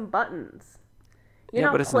pressing some buttons. You're Yeah,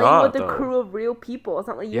 not but it's playing not, with a though. crew of real people. It's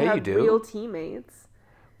not like you Yeah, you have do. real teammates.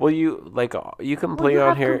 Well, you can Well, play you on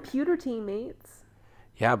have here. computer teammates.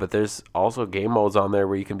 Yeah, but there's also game modes on there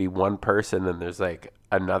where you can be one person and there's like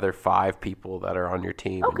another 5 people that are on your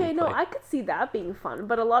team. and Okay, you no, play. I could see that being fun,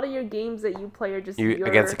 but a lot of your games that you play are just You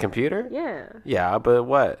against a computer? Yeah, Yeah, but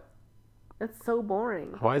what? that's so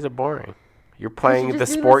boring. Why is it boring? You're 'Cause playing you're the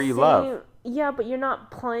just doing sport you love. same- Yeah, but you're not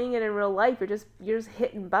playing it in real life. You're just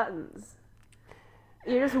hitting buttons.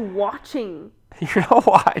 You're just watching. You're not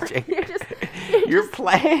watching. You're just You're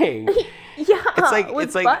playing. yeah. It's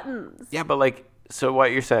with like buttons. Yeah, but like, so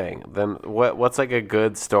what you're saying? Then what's like a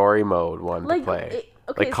good story mode one to play?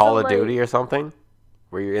 Okay, Like Call so of Duty or something,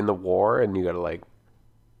 where you're in the war and you gotta like.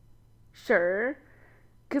 Sure,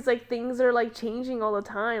 because like things are like changing all the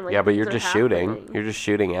time. Like Yeah, but things you're are just shooting. happening. You're just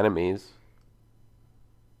shooting enemies.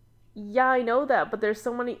 Yeah, I know that, but there's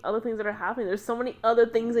so many other things that are happening. There's so many other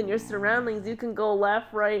things in your surroundings. You can go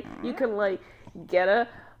left, right. You can like get a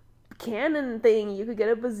cannon thing. You could get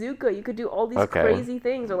a bazooka. You could do all these Okay. crazy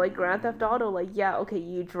things. Or like Grand Theft Auto, like yeah, okay,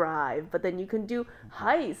 you drive, but then you can do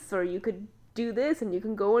heists, or you could do this, and you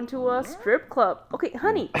can go into a strip club. Okay,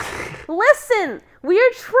 honey, listen, we are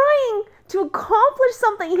trying to accomplish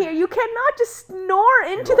something here. You cannot just snore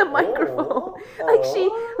into the microphone. Like she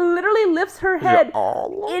literally lifts her head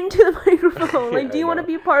into the microphone. Like, do you want to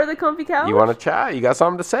be part of the comfy couch? You want to chat? You got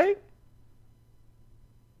something to say?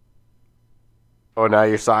 Oh, now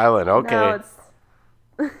you're silent. Okay. No,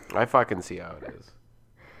 it's... I fucking see how it is.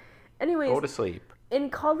 Anyways, Go to sleep.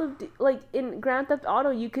 in like in Grand Theft Auto,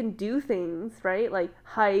 you can do things, right? Like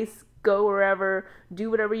heist, go wherever, do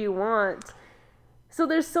whatever you want. So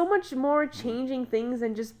there's so much more changing things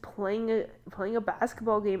than just playing a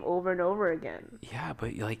basketball game over and over again. Yeah,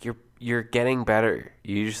 but like you're getting better.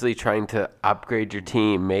 You're usually trying to upgrade your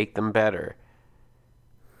team, make them better.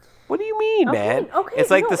 What do you mean, man? Okay, it's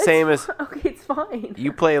like no, the same as okay, it's fine.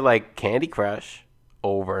 you play like Candy Crush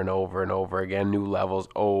over and over and over again, new levels.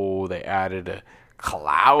 Oh, they added a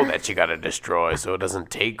cloud that you gotta destroy so it doesn't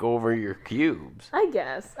take over your cubes. I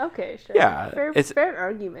guess. Okay, sure. Yeah, fair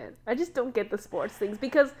argument. I just don't get the sports things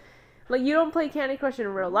because, like, you don't play Candy Crush in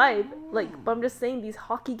real life. Like, but I'm just saying these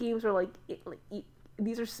hockey games are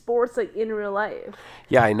these are sports like in real life.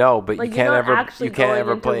 Yeah, I know, but Like you can't you're not ever actually you can't going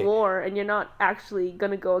ever into play. war, and you're not actually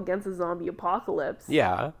gonna go against a zombie apocalypse.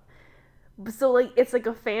 Yeah. So like it's like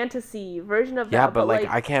a fantasy version of that. Yeah, but like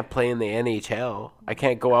I can't play in the NHL. I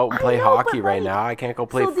can't go out and play know, hockey but, right like, now. I can't go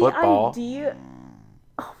play so football. The idea.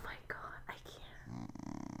 Oh my god, I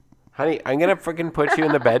can't. Honey, I'm gonna freaking put you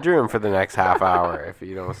in the bedroom for the next half hour if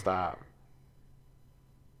you don't stop.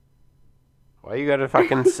 Why you gotta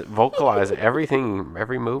fucking vocalize everything,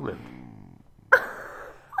 every movement?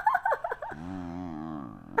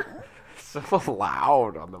 So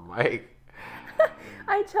loud on the mic.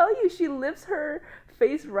 I tell you, she lifts her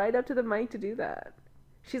face right up to the mic to do that.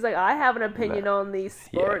 She's like, I have an opinion on these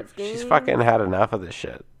sports games. She's fucking had enough of this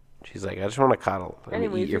shit. She's like, I just want to cuddle and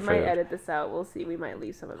Anyways, eat your we food. might edit this out. We'll see. We might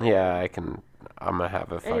leave some of it. Yeah, I can. I'm gonna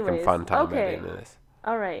have a fucking Anyways, fun time okay. editing this.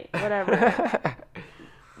 All right, whatever.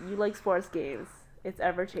 You like sports games. It's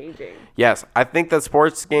ever changing. Yes, I think that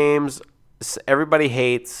sports games everybody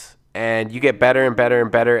hates, and you get better and better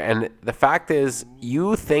and better. And the fact is,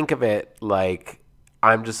 you think of it like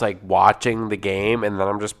I'm just like watching the game, and then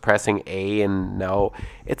I'm just pressing A and no.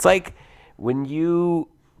 It's like when you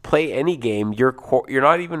play any game, you're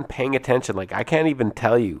not even paying attention. Like I can't even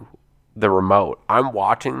tell you the remote. I'm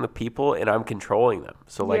watching the people and I'm controlling them.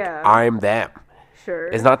 So like Yeah. I'm them. Sure.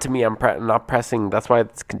 It's not to me. I'm not pressing. That's why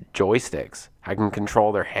it's joysticks. I can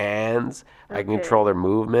control their hands. I can Okay. control their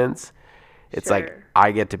movements. It's like Sure.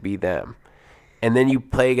 I get to be them. And then you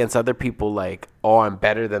play against other people like, oh, I'm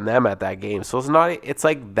better than them at that game. So it's not. It's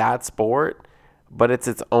like that sport, but it's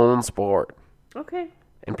its own sport. Okay.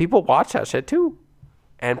 And people watch that shit too.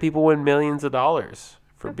 And people win millions of dollars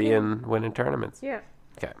for winning tournaments. Yeah.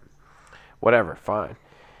 Okay. Whatever. Fine.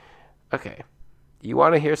 Okay. You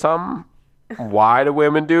want to hear something? Why do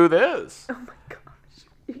women do this? Oh my gosh.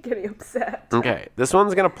 You're getting upset. Okay. This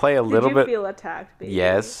one's going to play a little Did you bit. feel attacked, baby?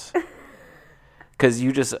 Yes. Because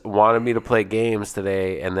you just wanted me to play games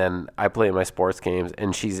today, and then I play my sports games,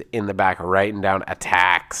 and she's in the back writing down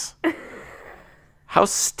attacks. How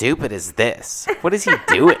stupid is this? What is he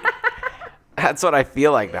doing? That's what I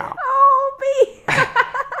feel like now. Oh, baby.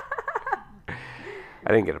 I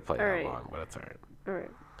didn't get to play that right. long, but it's all right. All right.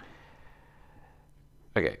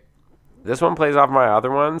 Okay. This one plays off my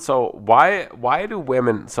other one. So why do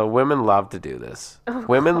women? So women love to do this. Oh,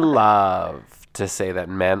 women love to say that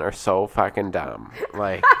men are so fucking dumb.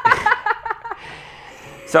 Like,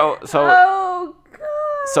 so Oh God.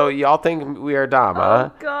 so y'all think we are dumb, huh?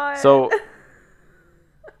 Oh God. So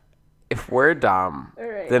if we're dumb, All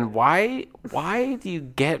right. then why do you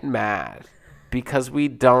get mad? Because we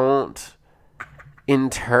don't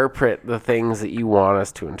interpret the things that you want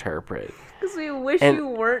us to interpret. Because we wish And- you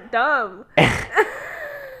weren't dumb.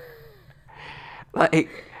 Like,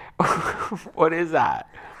 what is that?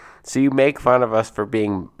 So you make fun of us for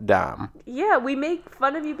being dumb. Yeah, we make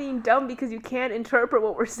fun of you being dumb because you can't interpret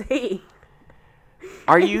what we're saying.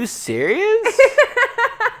 Are you serious?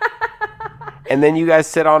 And then you guys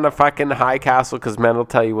sit on the fucking high castle because men will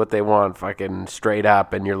tell you what they want fucking straight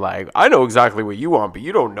up. And you're like, I know exactly what you want, but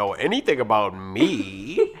you don't know anything about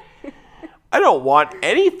me. I don't want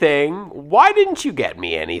anything. Why didn't you get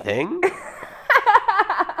me anything?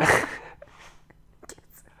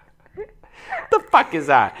 The fuck is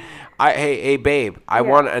that? Hey, babe, I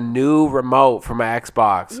want a new remote for my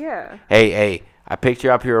Xbox. Yeah. Hey, I picked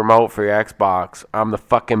you up your remote for your Xbox. I'm the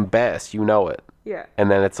fucking best. You know it. Yeah. And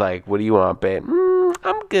then it's like, what do you want, babe?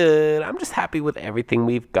 I'm good. I'm just happy with everything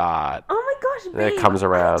we've got. Oh my gosh, babe. And it comes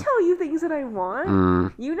around. I tell you things that I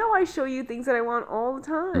want. You know I show you things that I want all the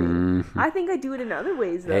time. I think I do it in other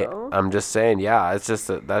ways, Hey, though. I'm just saying, yeah, it's just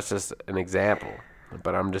that's just an example.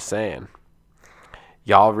 But I'm just saying.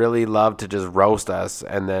 Y'all really love to just roast us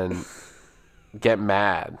and then get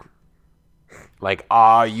mad. Like,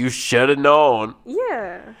 you should have known.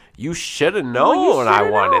 Yeah. You should have known I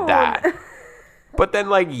wanted that. But then,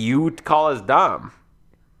 like, you call us dumb.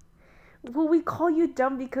 Well, we call you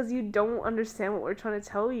dumb because you don't understand what we're trying to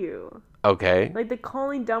tell you. Okay. Like, the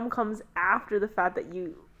calling dumb comes after the fact that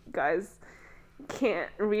you guys can't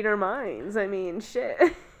read our minds. I mean, shit.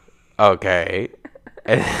 Okay.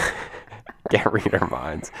 Can't read our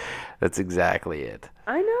minds. That's exactly it.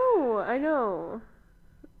 I know.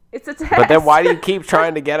 It's a test. But then why do you keep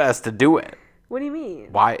trying to get us to do it? What do you mean?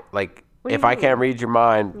 Why? Like, What do if you I mean? can't read your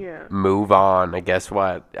mind, Yeah. move on. And guess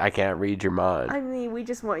what? I can't read your mind. I mean, we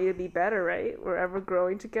just want you to be better, right? We're ever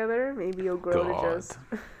growing together. Maybe you'll grow to God. just...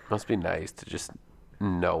 Must be nice to just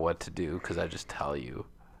know what to do because I just tell you.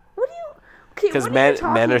 What do you... Okay, 'Cause what men- are you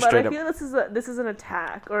talking men are about? straight I up- feel this is an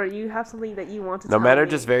attack, or you have something that you want to No, tell men are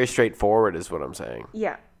me. just very straightforward is what I'm saying.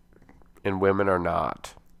 Yeah. And women are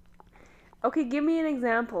not. Okay, give me an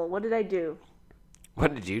example. What did I do?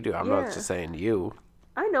 What did you do? I'm Yeah. not just saying you.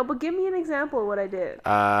 I know, but give me an example of what I did.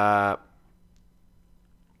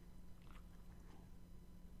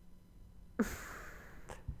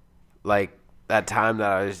 Like that time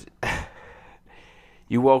that I was...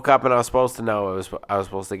 You woke up and I was supposed to know I was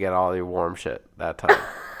supposed to get all your warm shit that time.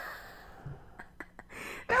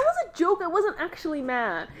 That was a joke. I wasn't actually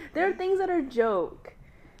mad. There are things that are joke.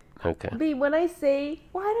 Okay. Babe, when I say,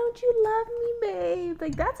 why don't you love me, babe?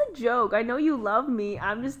 Like, that's a joke. I know you love me.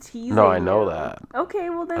 I'm just teasing No, I know you. that. Okay,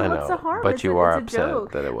 well then I what's know, the harm? but It's you a, are it's a upset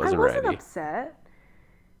joke. that it wasn't I wasn't ready. upset.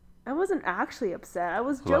 I wasn't actually upset. I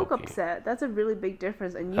was joke Low-key. upset. That's a really big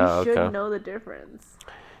difference, and you Oh, should okay. know the difference.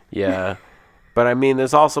 Yeah. But I mean,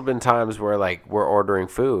 there's also been times where like we're ordering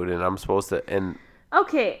food and I'm supposed to, and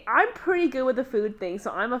Okay, I'm pretty good with the food thing, so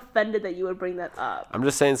I'm offended that you would bring that up. I'm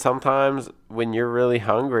just saying sometimes when you're really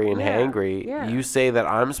hungry and Yeah, hangry, yeah. you say that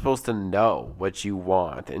I'm supposed to know what you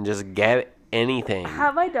want and just get anything.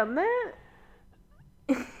 Have I done that?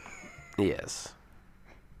 Yes.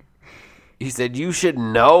 You said you should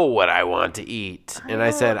know what I want to eat, and I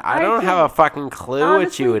said I don't have a fucking clue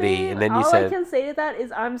what you would eat, babe, and then you all said I can say to that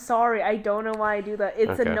is I'm sorry. I don't know why I do that.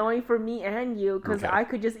 It's Okay. annoying for me and you because Okay. I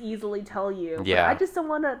could just easily tell you. But Yeah. I just don't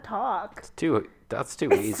want to talk. that's too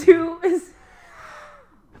It's easy.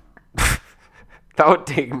 That would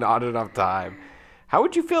take not enough time. How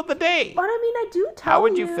would you feel the day? But I mean, I do tell you. How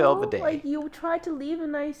would you feel the day? Like you tried to leave,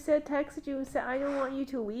 and I texted you and said I don't want you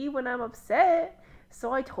to leave when I'm upset.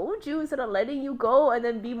 So I told you instead of letting you go and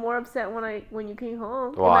then be more upset when you came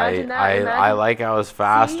home. Well, Imagine I like I was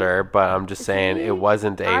faster, but I'm just saying See? it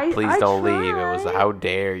wasn't a please I don't leave. It was a tried. how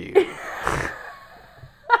dare you.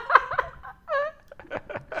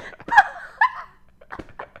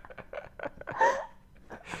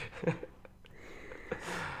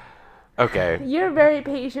 Okay. You're very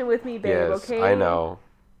patient with me, babe. Yes, Okay. I know.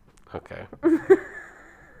 Okay.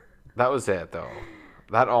 That was it, though.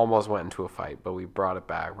 That almost went into a fight, but we brought it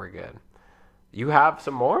back. We're good. You have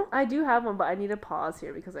some more? I do have one, but I need to pause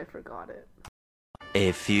here because I forgot it.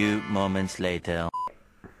 A few moments later.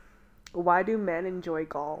 Why do men enjoy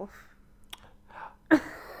golf?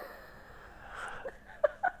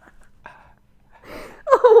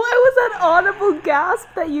 What was that audible gasp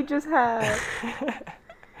that you just had?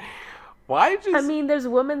 Why just... I mean, there's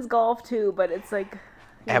women's golf too, but it's like...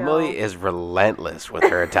 Emily is relentless with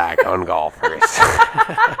her attack on golfers.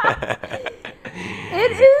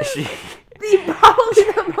 It is probably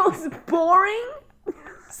the most boring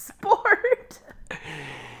sport.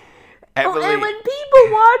 Emily... And when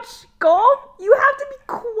people watch golf, you have to be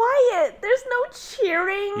quiet. There's no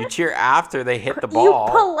cheering. You cheer after they hit the ball.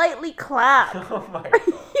 You politely clap. Oh my...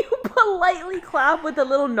 You politely clap with a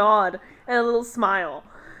little nod and a little smile.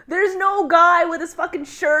 There's no guy with his fucking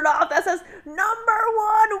shirt off that says "number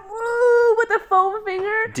 1, woo" with a foam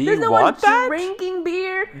finger. Do you There's no want one that? drinking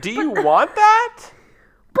beer. Do you want that?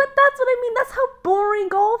 But that's what I mean. That's how boring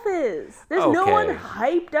golf is. There's no Okay. one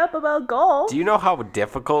hyped up about golf. Do you know how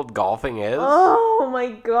difficult golfing is? Oh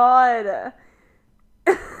my god.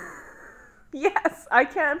 Yes, I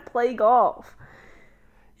can't play golf.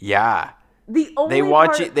 Yeah. The only They want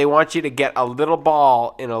part... you. They want you to get a little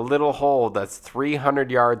ball in a little hole that's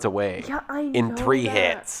 300 yards away. Yeah, I know in 3 that.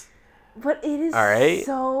 hits. But it is All right.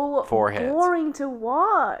 so 4 hits. boring to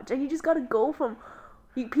watch. And you just gotta go from...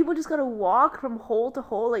 people just gotta walk from hole to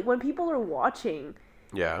hole. Like, when people are watching,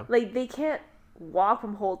 Yeah. like, they can't walk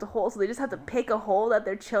from hole to hole, so they just have to pick a hole that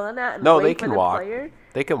they're chilling at and No, wait they for can the walk. player.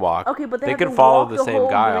 They can walk. Okay, but they have can to follow walk the the same whole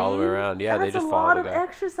guy all the way green? around. Yeah, they That's just a follow lot the of guy.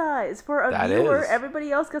 exercise for a That viewer. is.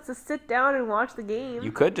 Everybody else gets to sit down and watch the game.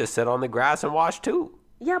 You could just sit on the grass and watch too.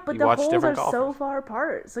 Yeah, but You the watch holes are different so golfers. far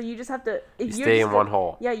apart, so you just have to... If You you're stay just in one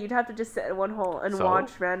hole. Yeah, you'd have to just sit in one hole and So? watch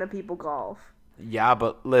random people golf. Yeah,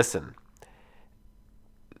 but listen.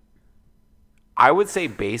 I would say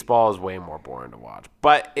baseball is way more boring to watch,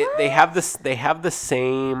 but they have this. They have the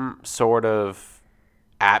same sort of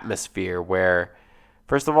atmosphere where,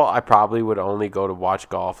 first of all, I probably would only go to watch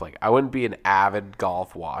golf. Like, I wouldn't be an avid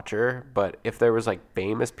golf watcher, but if there was like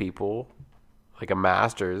famous people, like a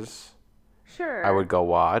Masters, Sure. I would go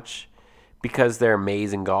watch because they're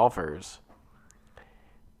amazing golfers.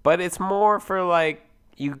 But it's more for like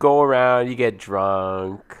you go around, you get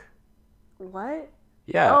drunk. What?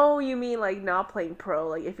 Yeah. Oh, you mean like not playing pro,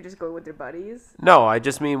 like if you're just going with your buddies? No, I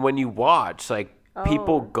just mean when you watch, like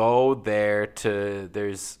people Oh. go there to,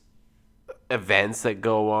 there's events that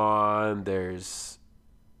go on, there's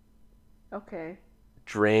Okay.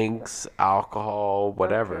 drinks, alcohol,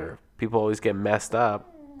 whatever. Okay. People always get messed up.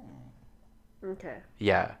 Okay.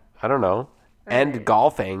 Yeah, I don't know. And Alright.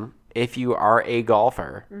 golfing, if you are a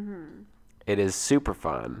golfer, Mm-hmm. it is super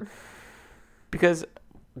fun. Because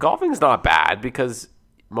golfing's not bad, because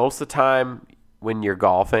most of the time when you're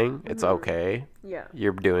golfing, it's Mm-hmm. okay. Yeah.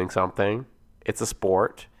 You're doing something. It's a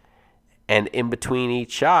sport. And in between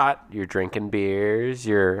each shot, you're drinking beers,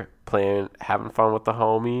 you're playing, having fun with the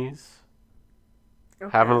homies,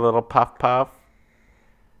 Okay. having a little puff.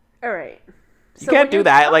 All right. You can't do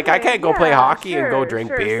that. Like, I can't go play hockey and go sure, drink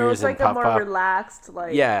sure. So beers it's like and a more puff. relaxed,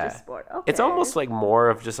 like, Yeah. just sport. Okay. It's almost like more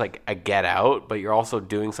of just like a get out, but you're also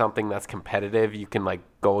doing something that's competitive. You can like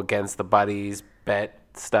go against the buddies, bet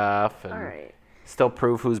stuff, and All right. still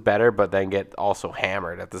prove who's better, but then get also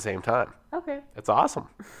hammered at the same time. Okay. It's awesome.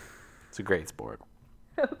 It's a great sport.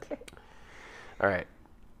 Okay. All right.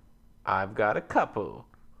 I've got a couple.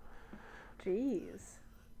 Jeez.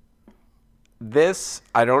 This,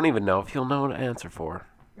 I don't even know if you'll know an answer for.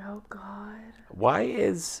 Oh God. Why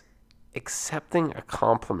is accepting a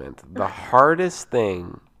compliment the hardest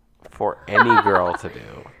thing for any girl to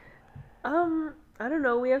do? I don't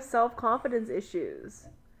know. We have self-confidence issues.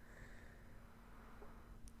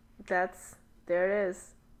 There it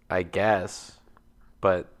is. I guess.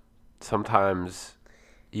 But sometimes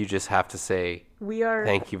you just have to say, We are.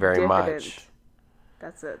 thank you very diffident. much.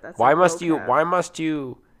 That's it. That's Why a must you, vocab. why must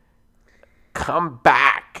you come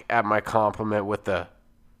back at my compliment with the,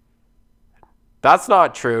 that's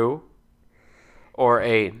not true, or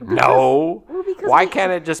a no? well, because Why we-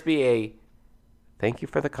 can't it just be a thank you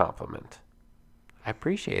for the compliment? I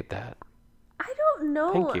appreciate that. I don't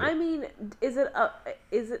know. Thank you. I mean, is it?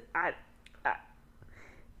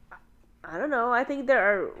 I don't know. I think there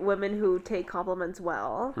are women who take compliments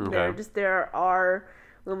well. Okay. There are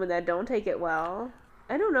women that don't take it well.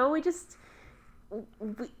 I don't know. I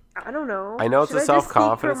don't know. I know it's Should a I just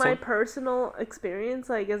self-confidence speak from my thing. personal experience?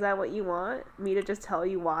 Like, is that what you want me to just tell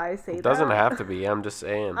you why I say It that? doesn't have to be. I'm just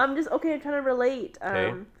saying. I'm just okay. I'm trying to relate.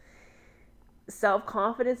 Okay.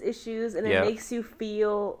 Self-confidence issues, and Yeah. it makes you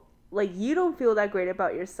feel like you don't feel that great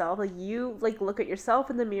about yourself. Like, you look at yourself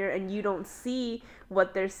in the mirror and you don't see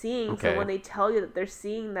what they're seeing. Okay. So when they tell you that they're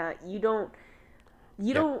seeing that, you don't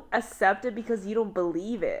accept it because you don't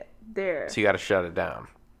believe it. There. So you got to shut it down.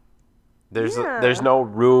 There's Yeah. there's no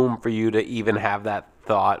room for you to even have that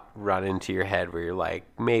thought run into your head where you're like,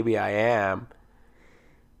 maybe I am.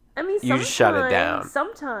 I mean, you shut it down.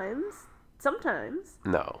 Sometimes.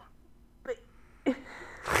 No. But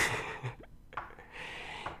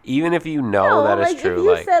even if you know that is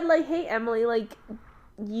true, if you said like, "Hey, Emily, like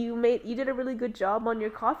you did a really good job on your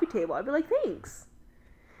coffee table," I'd be like, "Thanks."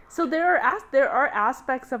 So there are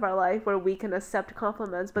aspects of our life where we can accept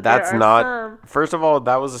compliments, but that's there are not. Some... First of all,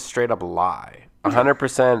 that was a straight up lie.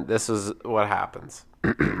 100%. This is what happens.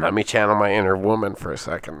 Let me channel my inner woman for a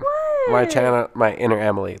second. What? My inner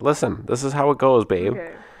Emily. Listen, this is how it goes, babe.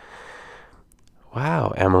 Okay.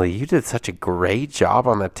 Wow, Emily, you did such a great job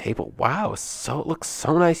on that table. Wow, it looks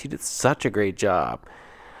so nice. You did such a great job.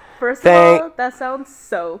 First of all, that sounds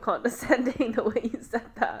so condescending the way you said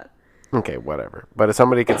that. Okay, whatever. But if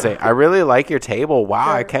somebody could say, I really like your table. Wow,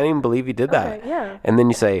 sure. I can't even believe you did that. Okay, yeah. And then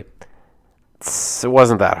you say, it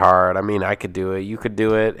wasn't that hard. I mean, I could do it. You could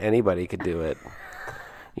do it. Anybody could do it.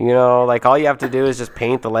 You know, like all you have to do is just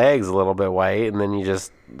paint the legs a little bit white, and then you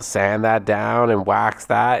just sand that down and wax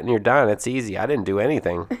that, and you're done. It's easy. I didn't do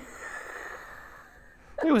anything.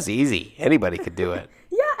 It was easy. Anybody could do it.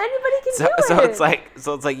 Yeah, anybody can do it.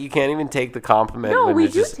 So it's like you can't even take the compliment. No, we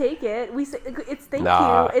do take it. We say it's thank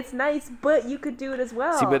you. It's nice, but you could do it as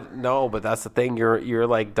well. See, but that's the thing. You're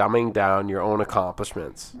like dumbing down your own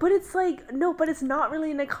accomplishments. But it's like but it's not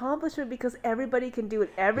really an accomplishment because everybody can do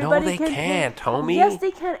it. Everybody can't, homie. Yes,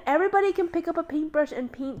 they can. Everybody can pick up a paintbrush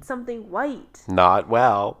and paint something white. Not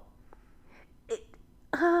well.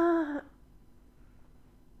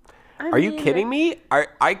 Are you kidding me?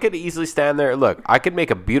 I could easily stand there. Look, I could make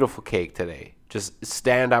a beautiful cake today. Just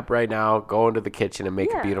stand up right now, go into the kitchen and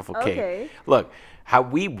make a beautiful cake. Okay. Look, how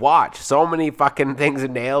we watch so many fucking things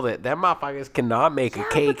and nailed it. Them motherfuckers cannot make a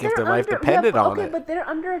cake if their life depended on it. Okay, but they're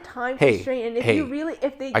under a time constraint. And if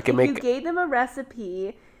you gave them a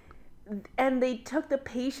recipe and they took the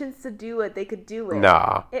patience to do it, they could do it.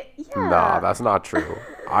 Nah, that's not true.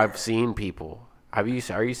 I've seen people. Are you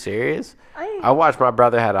serious? I watched my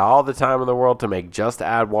brother had all the time in the world to make just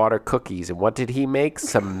add water cookies. And what did he make?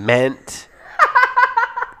 Cement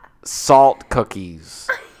salt cookies.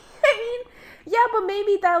 I mean, yeah, but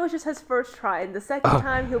maybe that was just his first try. And the second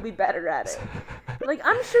time, he'll be better at it. Like,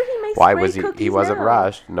 I'm sure he makes great cookies. He wasn't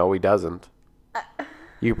rushed. No, he doesn't.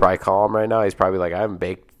 You probably call him right now. He's probably like, I haven't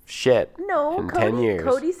baked shit in 10 years.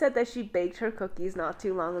 Cody said that she baked her cookies not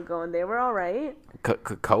too long ago, and they were all right.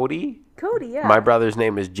 Cody? Cody, yeah. My brother's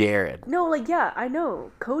name is Jared. No, I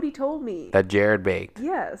know. Cody told me. That Jared baked.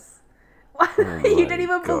 Yes. You didn't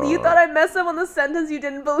even believe. You thought I messed up on the sentence. You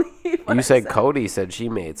didn't believe what you said. Cody said she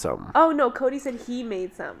made some. Oh, no. Cody said he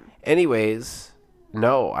made some. Anyways,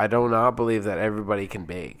 no, I do not believe that everybody can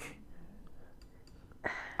bake.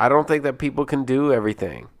 I don't think that people can do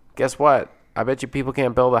everything. Guess what? I bet you people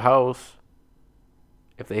can't build a house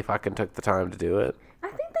if they fucking took the time to do it. I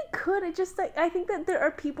think they could. It just I think that there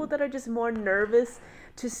are people that are just more nervous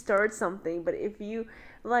to start something. But if you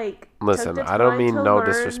listen, I don't mean no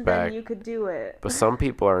disrespect. Then you could do it. But some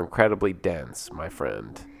people are incredibly dense, my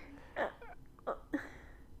friend.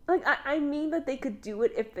 I mean that they could do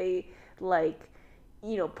it if they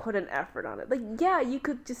put an effort on it. You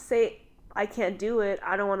could just say, I can't do it.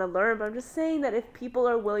 I don't want to learn. But I'm just saying that if people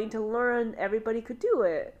are willing to learn, everybody could do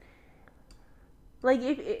it.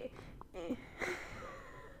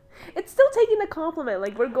 It's still taking the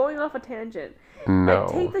compliment. We're going off a tangent. No.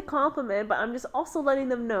 I take the compliment, but I'm just also letting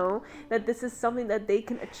them know that this is something that they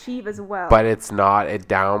can achieve as well. But it's not. It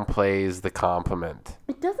downplays the compliment.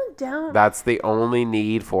 It doesn't down. That's the only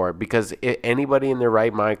need for it. Because anybody in their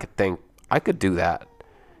right mind could think, I could do that.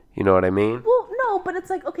 You know what I mean? Well, no, but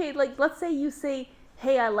it's okay, let's say you say,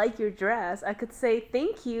 hey, I like your dress. I could say,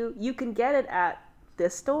 thank you. You can get it at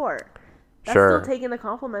this store. That's still taking the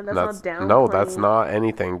compliment. That's not downplaying. No, that's not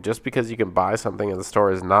anything. Just because you can buy something at the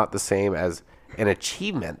store is not the same as an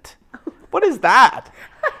achievement. What is that?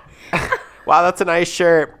 Wow, that's a nice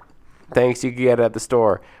shirt. Thanks, you can get it at the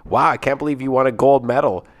store. Wow, I can't believe you won a gold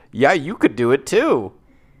medal. Yeah, you could do it too.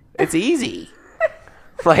 It's easy.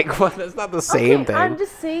 That's not the same thing. I'm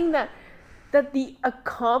just saying that the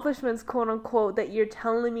accomplishments, quote unquote, that you're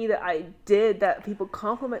telling me that I did, that people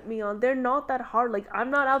compliment me on, they're not that hard.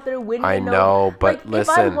 I'm not out there winning. I know, but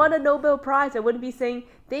listen. If I won a Nobel Prize, I wouldn't be saying,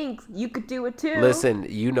 thanks, you could do it too. Listen,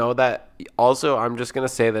 you know that. Also, I'm just going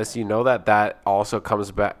to say this. You know that also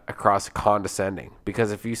comes back across condescending.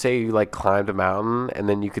 Because if you say you climbed a mountain and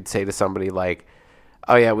then you could say to somebody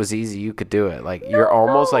oh yeah, it was easy, you could do it. You're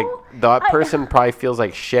almost that person probably feels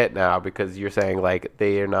like shit now because you're saying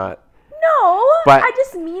they are not. No, but I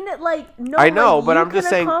just mean it no. I know, but I'm just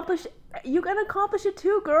saying. you can accomplish it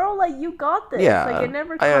too, girl. Like, you got this. Yeah, like, it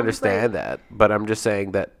never I comes, understand like, that, but I'm just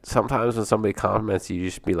saying that sometimes when somebody compliments you, you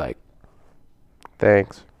just be like,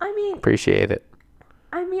 thanks, I mean, appreciate it.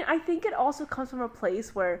 I think it also comes from a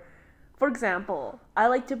place where, for example, I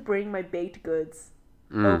like to bring my baked goods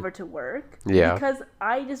over to work. Yeah. Because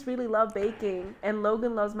I just really love baking, and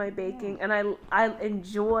Logan loves my baking, and I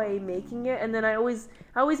enjoy making it, and then I always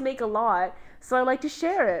make a lot, so I like to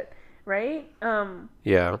share it, right?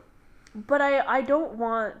 Yeah. But I don't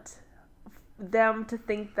want them to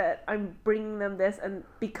think that I'm bringing them this and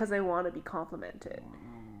because I want to be complimented.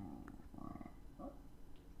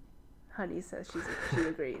 Honey says she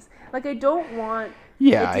agrees. Like, I don't want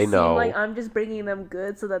it to I know. seem like I'm just bringing them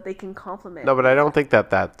good so that they can compliment No, but me. I don't think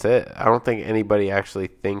that's it. I don't think anybody actually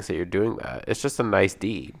thinks that you're doing that. It's just a nice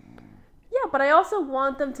deed. Yeah, but I also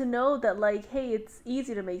want them to know that, like, hey, it's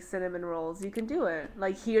easy to make cinnamon rolls. You can do it.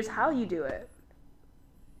 Like, here's how you do it.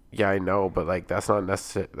 Yeah, I know, but like that's not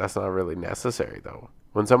really necessary though.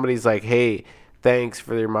 When somebody's like, "Hey, thanks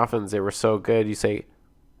for your muffins. They were so good." You say,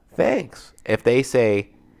 "Thanks." If they say,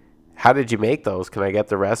 "How did you make those? Can I get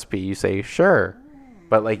the recipe?" You say, "Sure."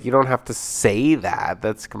 But like you don't have to say that.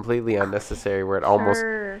 That's completely unnecessary where it almost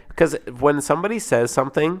Sure. because when somebody says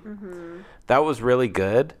something that was really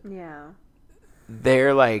good, Yeah.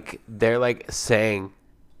 they're like saying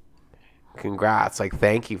congrats, like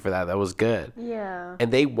thank you for that. That was good. Yeah.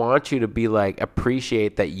 And they want you to be like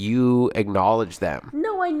appreciate that you acknowledge them.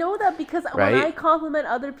 No, I know that because Right? when I compliment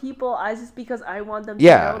other people, I just because I want them to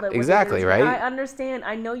Yeah, know that what exactly, they're doing. right? I understand.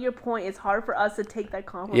 I know your point. It's hard for us to take that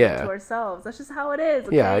compliment Yeah. to ourselves. That's just how it is.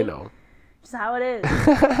 Okay? Yeah, I know. Just how it is.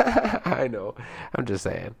 I know. I'm just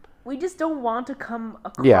saying. We just don't want to come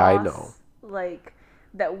across Yeah, I know. like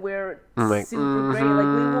that we're Like, super great.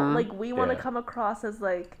 Like we want to Yeah. come across as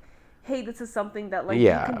like, hey, this is something that like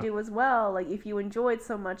Yeah. you can do as well. Like if you enjoy it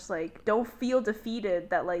so much, like don't feel defeated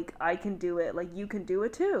that like I can do it. Like you can do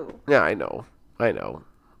it too. Yeah, I know.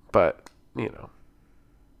 But,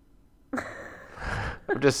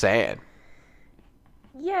 I'm just saying.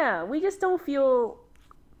 Yeah, we just don't feel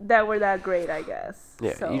that we're that great, I guess.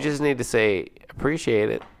 Yeah, So, you just need to say appreciate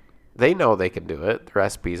it. They know they can do it. The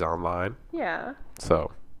recipe's online. yeah.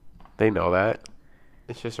 So, they know that.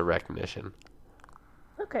 It's just a recognition.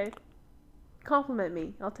 Okay. Compliment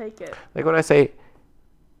me. I'll take it. Like when I say,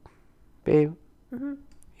 babe, Mhm.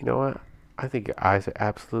 you know what? I think your eyes are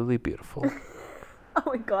absolutely beautiful. Oh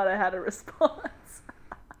my god, I had a response.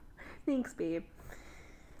 Thanks, babe.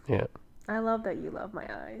 Yeah. I love that you love my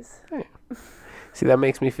eyes. See, that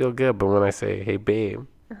makes me feel good. But when I say, hey, babe,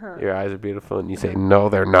 Uh-huh. your eyes are beautiful, and you say, no,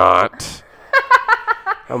 they're not,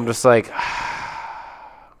 I'm just like,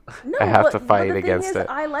 No, I have to but fight the thing against is, it.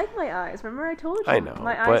 I like my eyes. Remember I told you. I know,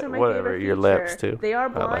 My but eyes are my whatever, favorite your feature. lips, too. They are I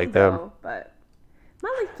blind like them. though, but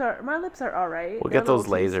my lips are all right. We'll They're get a those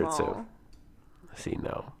little too lasered, small. too. See,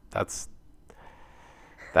 no, that's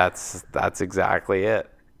exactly it.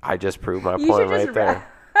 I just proved my You point should right just there.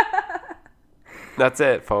 That's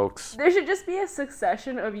it, folks. There should just be a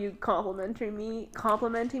succession of you complimenting me,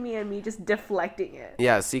 and me just deflecting it.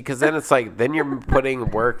 Yeah, see, because then it's like, then you're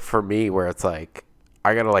putting work for me where it's like,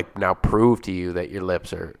 I gotta like now prove to you that your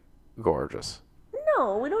lips are gorgeous.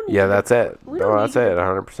 No, we don't need Yeah, to that's it. we No, don't that's need it, to-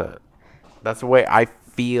 100%. That's the way I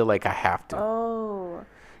feel like I have to. Oh.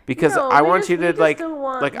 Because No, I we want just- you we to just like, don't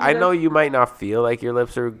want like you I to- know you might not feel like your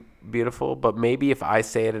lips are beautiful, but maybe if I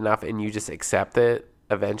say it enough and you just accept it,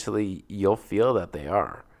 eventually you'll feel that they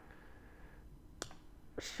are.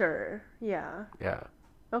 Sure. Yeah. Yeah.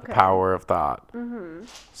 Okay. Power of thought. Mm-hmm.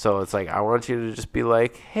 So it's like I want you to just be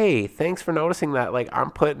like, "Hey, thanks for noticing that." Like I'm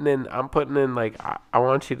putting in. Like I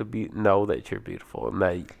want you to know that you're beautiful, and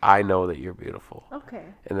that I know that you're beautiful, Okay.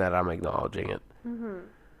 and that I'm acknowledging it. Mm-hmm.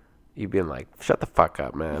 You being like, "Shut the fuck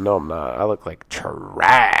up, man." No, I'm not. I look like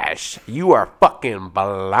trash. You are fucking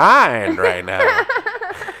blind right now.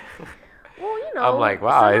 Well, you know, I'm like,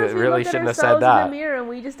 wow, I sometimes we really look at shouldn't have said ourselves that. in the mirror and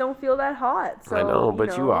we just don't feel that hot. So, I know,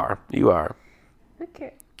 but you are. You are.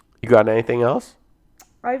 Okay. You got anything else?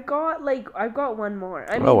 I've got one more.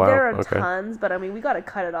 I mean, Oh, wow. there are Okay. tons, but I mean, we got to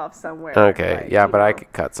cut it off somewhere. Okay, yeah, you but I know.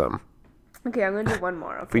 could cut some. Okay, I'm gonna do one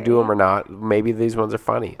more. Okay. If we do them or not, maybe these ones are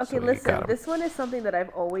funny. Okay, so we can listen. cut 'em. This one is something that I've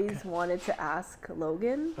always wanted to ask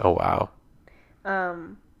Logan. Oh wow.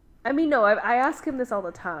 I mean, no, I ask him this all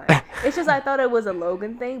the time. It's just I thought it was a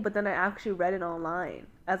Logan thing, but then I actually read it online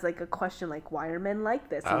as like a question, like why are men like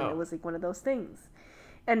this? And Oh. it was like one of those things.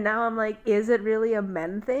 And now I'm like, is it really a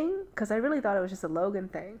men thing? Because I really thought it was just a Logan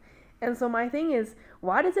thing. And so my thing is,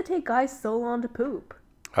 why does it take guys so long to poop?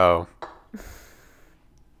 Oh.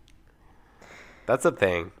 That's a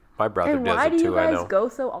thing. My brother And does why it do too. you I guys know. go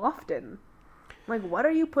so often? Like, what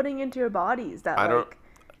are you putting into your bodies that I don't like...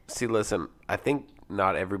 see. Listen, I think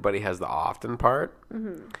not everybody has the often part,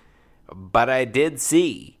 but I did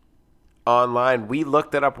see online. We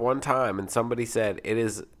looked it up one time, and somebody said it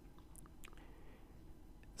is.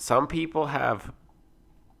 Some people have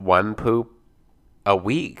one poop a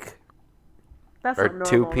week. That's Or not normal,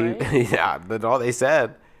 two people. right? Yeah, that's all they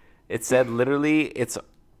said. It said literally, it's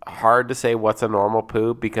hard to say what's a normal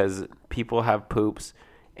poop because people have poops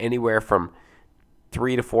anywhere from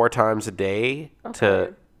 3 to 4 times a day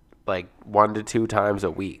to like 1 to 2 times a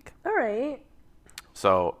week. All right.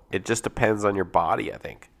 So it just depends on your body, I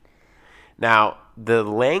think. Now, the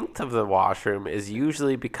length of the washroom is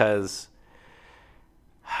usually because.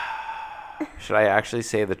 Should I actually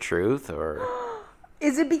say the truth or?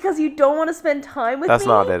 Is it because you don't want to spend time with me? That's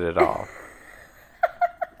not it at all.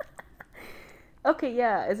 Okay,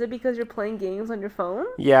 yeah. Is it because you're playing games on your phone?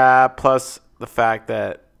 Yeah, plus the fact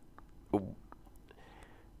that.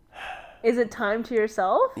 Is it time to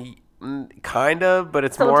yourself? Kind of, but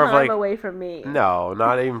it's So more time of like. away from me. No,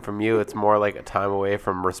 not even from you. It's more like a time away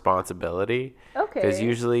from responsibility. Okay. Because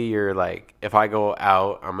usually you're like, if I go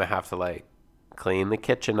out, I'm going to have to like clean the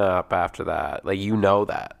kitchen up after that. Like, you know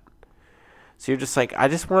that. So you're just like, I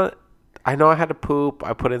know I had to poop.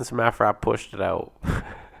 I put in some after I pushed it out.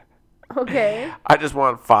 Okay. I just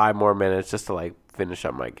want 5 more minutes just to like finish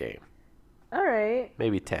up my game. All right.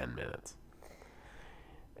 Maybe 10 minutes.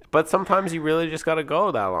 But sometimes you really just got to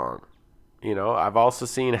go that long. You know, I've also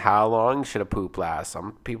seen how long should a poop last.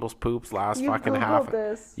 Some people's poops last You fucking Googled half.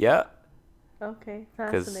 this. Yeah. Okay,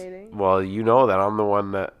 'Cause, fascinating. well, you know that I'm the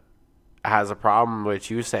one that has a problem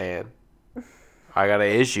with you saying I got an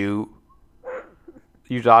issue.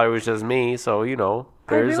 You thought it was just me, so you know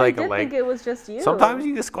there's I really like did a like. think it was just you. Sometimes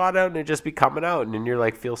you can squat out and it just be coming out, and then you're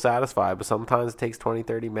like feel satisfied. But sometimes it takes 20,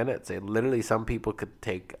 30 minutes. It literally, some people could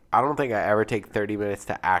take. I don't think I ever take 30 minutes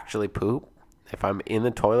to actually poop. If I'm in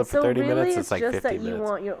the toilet for so 30 really minutes, it's like just 50 that minutes. you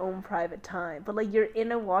want your own private time, but like you're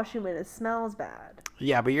in a washroom and it smells bad.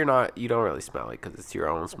 Yeah, but you're not. You don't really smell it because it's your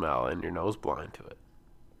own smell, and your nose blind to it.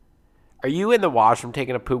 Are you in the washroom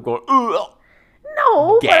taking a poop, going, ugh?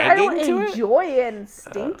 No, but I Gagging don't to it? enjoy it and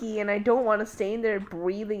stinky, and I don't want to stay in there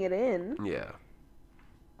breathing it in. Yeah.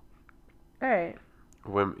 All right.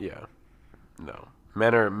 Women, yeah. No.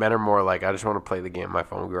 Men are more like, I just want to play the game on my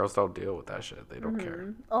phone. Girls don't deal with that shit. They don't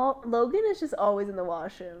care. Logan is just always in the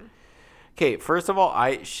washroom. Okay, first of all,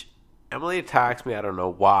 Emily attacks me. I don't know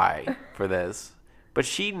why for this, but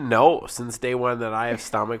she knows since day one that I have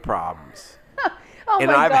stomach problems. Oh And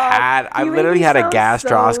my God. I You make literally me had a sound so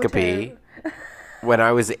gastroscopy terrible. when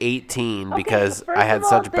I was 18 because first I had of all,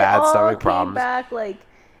 such they bad all stomach came problems. Back, like,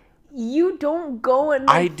 you don't go and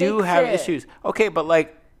like, I do fix have it. issues. Okay, but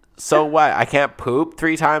like, so what? I can't poop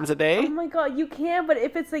 3 times a day? Oh my God, you can, but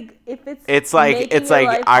if it's It's like making your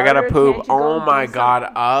life I gotta harder, poop. can't you Oh go my do God!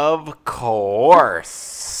 something? Of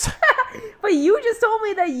course. But you just told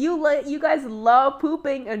me that you guys love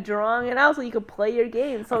pooping and drawing it out so you can play your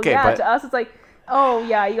game. So Okay, yeah, but- to us it's like, oh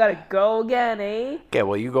yeah, you gotta go again, eh? Okay,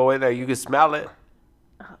 well you go in there, you can smell it.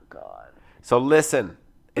 Oh God. So listen,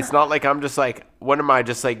 it's not like I'm just like, what am I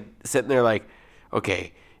just like sitting there like,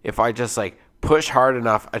 okay, if I just like push hard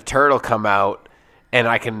enough, a turd will come out. And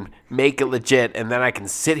I can make it legit, and then I can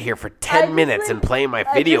sit here for 10 minutes and play my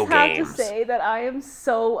video games. I just have to say that I am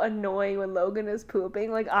so annoying when Logan is pooping.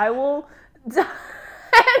 Like, I will...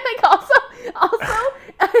 like, also,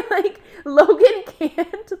 like, Logan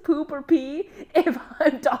can't poop or pee if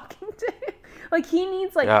I'm talking to him. Like, he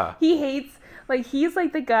needs, like, Yeah. he hates... Like, he's,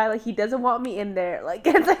 like, the guy, like, he doesn't want me in there. Like,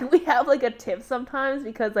 it's like, we have, like, a tip sometimes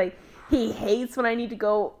because, like, he hates when I need to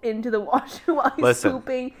go into the washroom while he's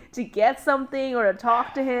pooping to get something or to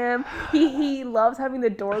talk to him. He loves having the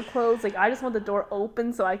door closed. Like, I just want the door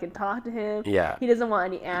open so I can talk to him. Yeah. He doesn't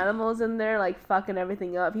want any animals in there, like, fucking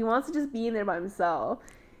everything up. He wants to just be in there by himself.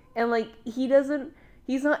 And, like, he's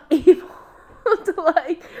not able to,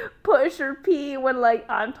 like, push or pee when, like,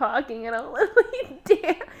 I'm talking. And I'll literally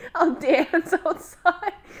dance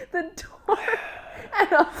outside the door.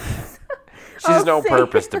 And She has no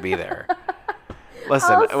purpose to be there.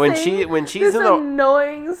 Listen, when she's in the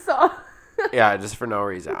annoying song. yeah, just for no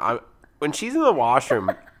reason. When she's in the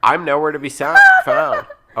washroom, I'm nowhere to be found.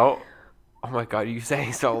 Oh my God, you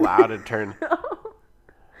saying so loud and turn.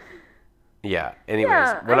 Yeah. Anyways,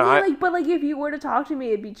 Yeah, when but if you were to talk to me,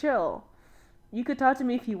 it'd be chill. You could talk to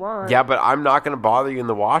me if you want. yeah, but I'm not gonna bother you in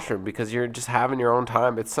the washroom because you're just having your own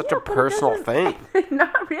time. It's such a but it personal doesn't- thing.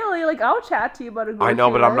 Not really. Like, I'll chat to you about a grocery I know,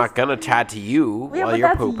 but I'm list. not gonna chat to you Yeah, while but you're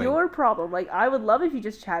that's pooping. your problem. Like, I would love if you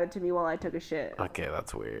just chatted to me while I took a shit. Okay,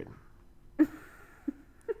 that's weird.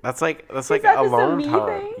 That's like that just a alone me time.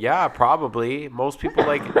 thing? Yeah, probably. Most people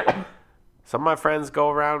like. Some of my friends go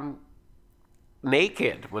around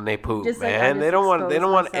naked when they poop, Just like, man. I They don't want expose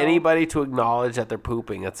myself. anybody to acknowledge that they're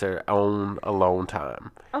pooping. It's their own alone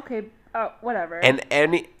time. Okay, whatever. And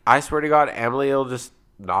I swear to God, Emily will just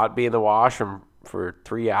not be in the washroom for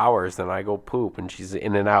 3 hours. Then I go poop, and she's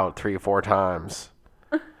in and out 3 or 4 times.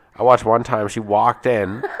 I watched one time. She walked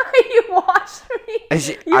in. You washed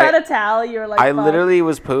me. You had a towel. You were like, I fuck. literally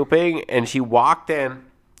was pooping, and she walked in,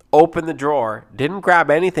 opened the drawer, didn't grab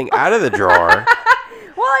anything out of the drawer.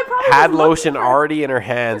 Well, I probably Had was lotion looking for- already in her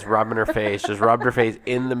hands, rubbing her face. Just rubbed her face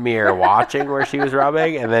in the mirror, watching where she was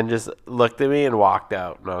rubbing, and then just looked at me and walked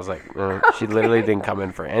out. And I was like, she literally didn't come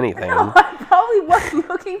in for anything. No, I probably was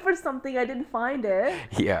looking for something. I didn't find it.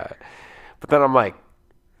 Yeah. But then I'm like,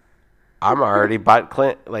 I'm already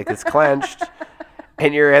it's clenched.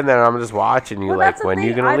 And you're in there, and I'm just watching you Well, like, that's the when thing.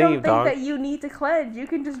 you gonna I leave, don't dog? think that you need to cleanse. You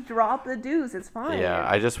can just drop the deuce. It's fine. Yeah,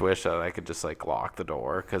 I just wish that I could just like lock the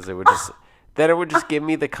door because it would just then it would just give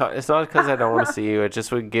me the. It's not because I don't want to see you. It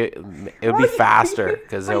just would get. It would be faster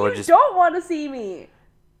because it would just. You don't want to see me.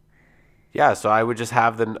 Yeah, so I would just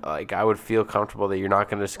have I would feel comfortable that you're not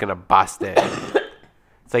just gonna bust it.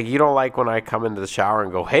 It's like you don't like when I come into the shower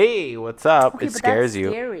and go, "Hey, what's up?" Okay, it but scares that's you.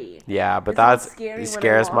 Scary. Yeah, but It's not that's scary he when I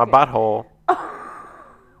scares my walk in. butthole.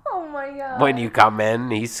 Oh my god. When you come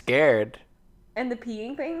in, he's scared. And the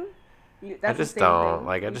peeing thing? That's I the just same don't. thing.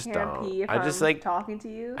 Like, I You just can't don't. Pee if I just, I'm like- talking to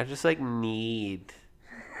you. I just need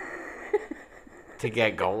to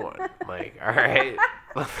get going. Like, all right.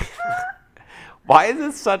 Why is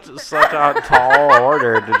it such a tall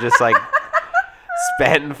order to just like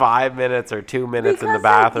spend 5 minutes or 2 minutes in the Because,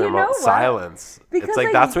 like, bathroom you know of what? silence? Because, it's like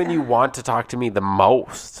like, that's when you want to talk to me the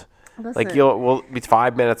most. Like Listen. we'll be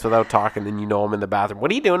 5 minutes without talking, then you know I'm in the bathroom. What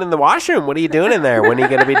are you doing in the washroom? What are you doing in there? When are you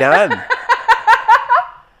gonna be done?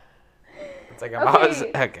 It's like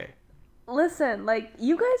okay. Listen, like,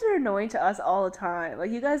 you guys are annoying to us all the time.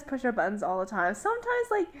 Like, you guys push our buttons all the time. Sometimes,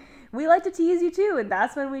 like, we like to tease you too, and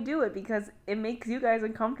that's when we do it because it makes you guys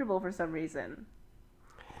uncomfortable for some reason.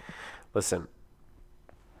 Listen,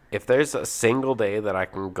 if there's a single day that I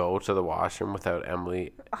can go to the washroom without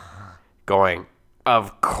Emily going,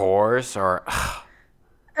 of course, or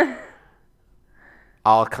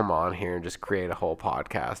I'll come on here and just create a whole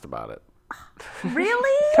podcast about it.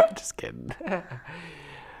 Really? I'm just kidding.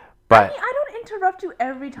 But I don't interrupt you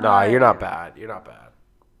every time. no, you're not bad. You're not bad.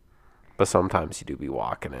 But sometimes you do be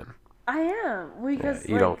walking in. I am. Because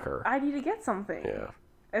you don't care. I need to get something. Yeah.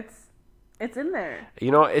 It's in there.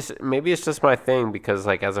 You know, maybe it's just my thing because,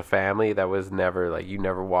 like, as a family, that was never, like, you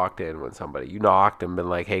never walked in when you knocked and been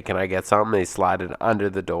like, hey, can I get something? They slide it under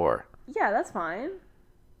the door. Yeah, that's fine.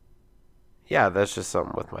 Yeah, that's just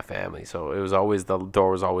something with my family. So it was always, the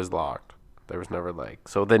door was always locked. There was never, like,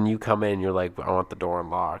 so then you come in, you're like, I want the door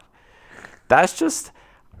unlocked. That's just,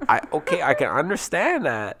 I can understand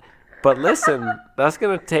that. But listen, that's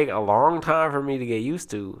going to take a long time for me to get used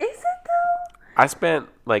to. Is it though? I spent,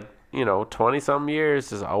 like, 20-some years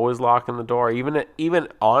just always locking the door. Even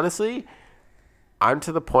honestly, I'm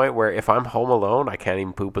to the point where if I'm home alone, I can't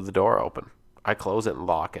even poop with the door open. I close it and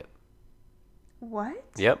lock it. What?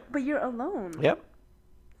 Yep. But you're alone. Yep.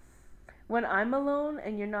 When I'm alone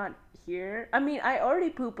and you're not here, I mean, I already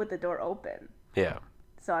poop with the door open. Yeah.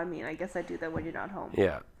 So, I mean, I guess I do that when you're not home.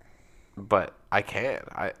 Yeah. But I can't.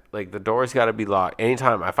 The door's got to be locked.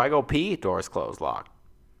 Anytime. If I go pee, door's closed, locked.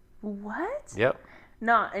 What? Yep.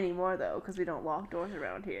 Not anymore, though, because we don't lock doors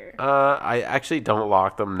around here. I actually don't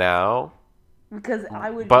lock them now. Because I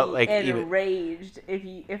would But, be like, even- enraged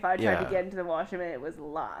if I tried Yeah. to get into the washroom and it was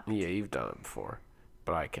locked. Yeah, you've done it before.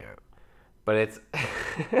 But I can't. But it's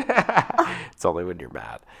it's only when you're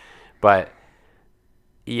mad. But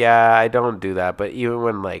yeah, I don't do that. But even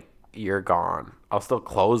when, like, you're gone, I'll still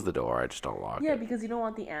close the door. I just don't lock Yeah, it. because you don't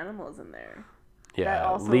want the animals in there. That Yeah,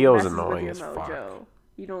 also Leo's messes with annoying your as fuck. mojo.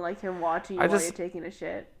 You don't like him watching you I while just- you're taking a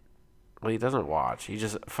shit. Well, he doesn't watch. He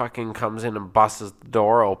just fucking comes in and busts the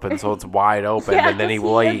door open so it's wide open, Yeah, and then he 'cause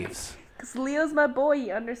leaves. Because Leo's my boy.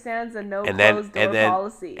 He understands the no And then closed door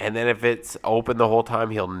policy. and then if it's open the whole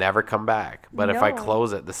time, he'll never come back. But if I No.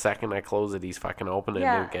 close it, the second I close it, he's fucking opening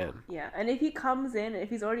it again. Yeah, and if he comes in,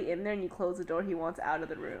 if he's already in there and you close the door, he wants out of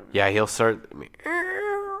the room. Yeah, he'll start.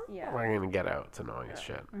 Yeah. We're gonna get out. It's annoying as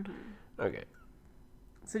shit. Okay.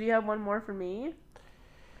 So do you have one more for me?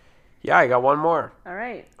 Yeah, I got one more. All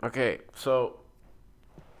right. Okay, so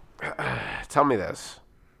tell me this.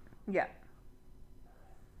 Yeah.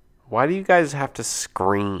 Why do you guys have to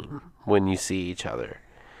scream when you see each other?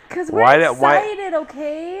 Because we're Why- excited,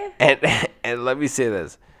 okay? And let me say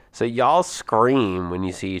this. So y'all scream when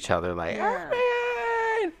you see each other like, Yeah.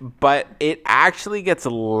 "Oh, man." But it actually gets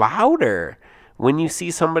louder when you see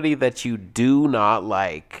somebody that you do not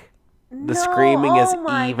like. The screaming is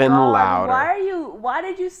even louder. Why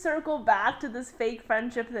did you circle back to this fake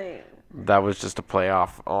friendship thing? That was just a play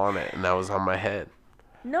off on it, and that was on my head.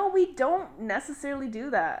 No, we don't necessarily do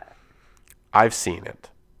that. I've seen it.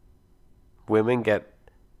 Women get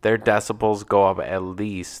their decibels go up at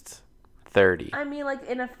least 30. I mean, like,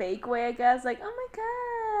 in a fake way, I guess. Like, oh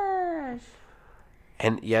my gosh.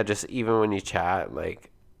 And yeah, just even when you chat,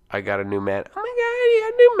 like, I got a new man. Oh my god, you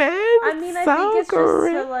got a new man. I mean, I think it's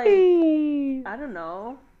just to, like, I don't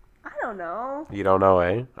know. You don't know,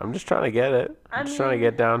 eh? I'm just trying to get it. I'm just trying to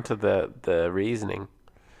get down to the reasoning.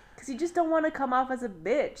 Because you just don't want to come off as a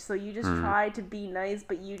bitch. So you just try to be nice,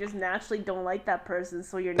 but you just naturally don't like that person.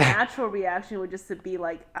 So your natural reaction would just to be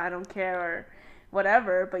like, I don't care or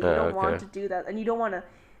whatever. But you don't want to do that. And you don't want to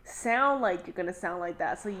sound like you're going to sound like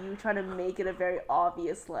that. So you try to make it a very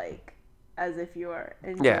obvious, like, as if you're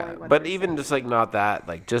enjoying what but they're even saying. just like not that,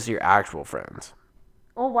 like just your actual friends.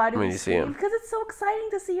 Oh, why do when we you see scream? him. Because it's so exciting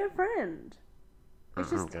to see your friend. It's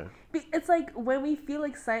just, it's like when we feel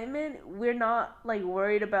excitement, we're not like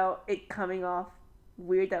worried about it coming off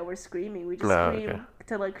weird that we're screaming. We just scream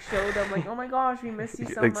to like show them like, oh my gosh, we miss you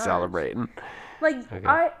so like much. Celebrating. Like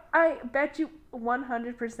I bet you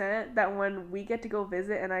 100% that when we get to go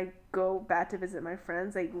visit and I go back to visit my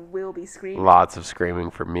friends, like we'll be screaming. Lots of screaming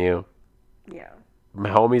from you. Yeah. My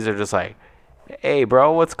homies are just like, hey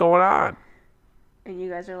bro, what's going on? And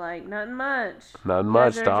you guys are like, nothing much. Nothing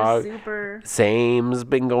much, dog. Super... Same's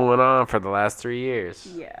been going on for the last 3 years.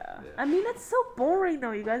 Yeah. I mean, that's so boring,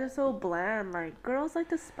 though. You guys are so bland. Like, girls like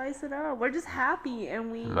to spice it up. We're just happy,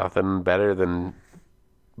 and we... Nothing better than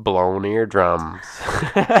blown eardrums.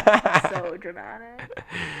 So dramatic.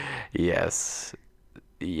 Yes.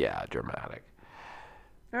 Yeah, dramatic.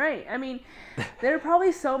 All right. I mean, there are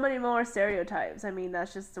probably so many more stereotypes. I mean,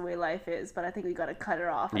 that's just the way life is. But I think we got to cut her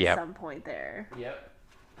off at some point there. Yep.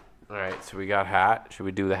 All right. So we got hat. Should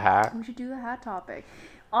we do the hat? We should do the hat topic.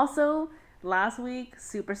 Also, last week,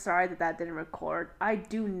 super sorry that didn't record. I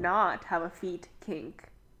do not have a feet kink.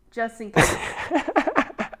 Just in case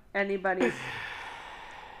anybody...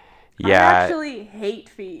 Yeah. I actually hate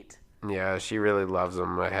feet. Yeah, she really loves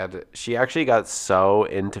them. She actually got so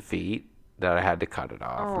into feet that I had to cut it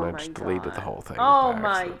off, and I just deleted the whole thing. Oh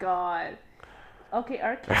my god! Okay,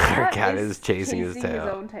 our cat is chasing his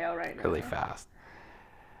own tail right now, really fast.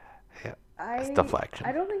 Yeah, it's deflection.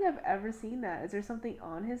 I don't think I've ever seen that. Is there something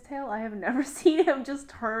on his tail? I have never seen him just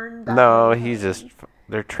turn. No,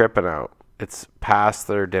 they're tripping out. It's past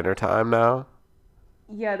their dinner time now.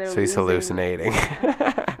 Yeah, so he's hallucinating.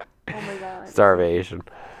 Oh my god. Starvation.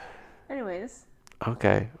 Anyways.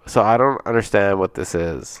 Okay, so I don't understand what this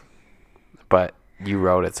is, but you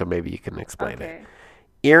wrote it, so maybe you can explain it.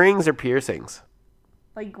 Earrings or piercings?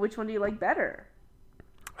 Like, which one do you like better?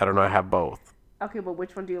 I don't know. I have both. Okay, but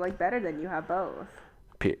which one do you like better than you have both?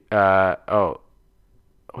 Wait. Oh,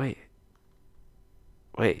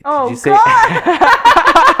 did you say?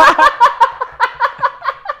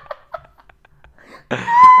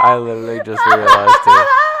 I literally just realized it.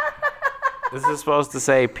 This is supposed to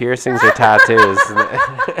say piercings or tattoos.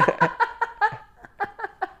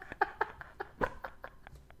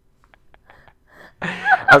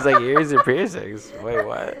 I was like, ears or piercings? Wait,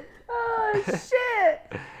 what? Oh,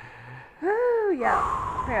 shit. Oh,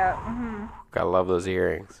 yeah. Yeah. Mm-hmm. Gotta love those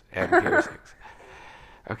earrings and piercings.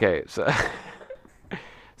 Okay, so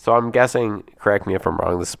I'm guessing, correct me if I'm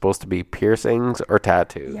wrong, this is supposed to be piercings or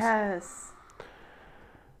tattoos? Yes.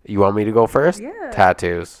 You want me to go first? Yeah.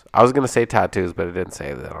 Tattoos. I was going to say tattoos, but it didn't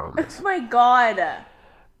say that on this. Oh my god.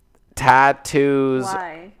 Tattoos.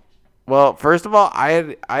 Why? Well, first of all,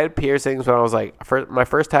 I had piercings when I was like, my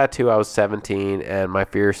first tattoo I was 17, and my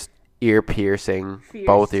first ear piercing,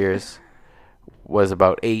 both ears, was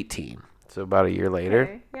about 18. So about a year later.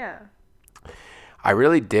 Okay. Yeah. I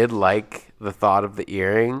really did like the thought of the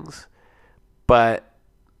earrings, but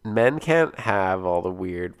men can't have all the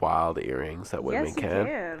weird, wild earrings that women can. Yes, you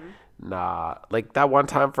can. Nah. Like that one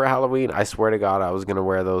time for Halloween, I swear to God, I was going to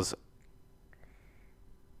wear those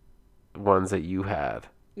ones that you had.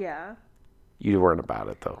 Yeah. You weren't about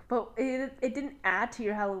it, though. But it didn't add to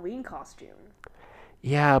your Halloween costume.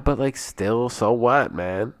 Yeah, but like still, so what,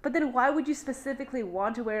 man? But then why would you specifically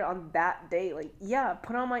want to wear it on that day? Like, yeah,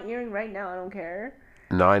 put on my earring right now. I don't care.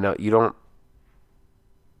 No, I know. You don't...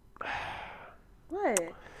 What?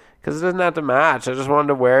 Because it doesn't have to match. I just wanted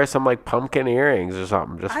to wear some like pumpkin earrings or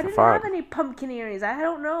something just I for didn't fun. have any pumpkin earrings. I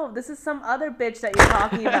don't know. This is some other bitch that you're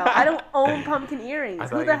talking about. I don't own pumpkin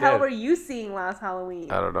earrings. Who the hell were you seeing last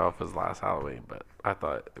Halloween? I don't know if it was last Halloween, but I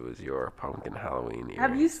thought it was your pumpkin Halloween earrings.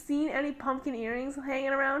 Have you seen any pumpkin earrings hanging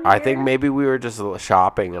around here? I think maybe we were just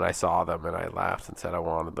shopping and I saw them and I laughed and said I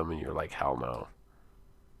wanted them and you're like, hell no.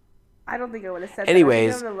 I don't think I would have said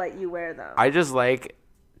Anyways, that. I would have let you wear them. I just like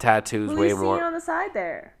tattoos way more. Who are you seeing on the side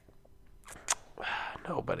there?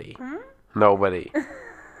 Nobody. Nobody.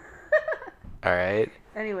 All right.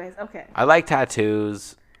 Anyways, okay. I like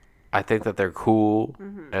tattoos. I think that they're cool.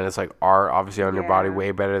 And it's like art, obviously, on your body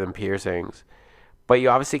way better than piercings. But you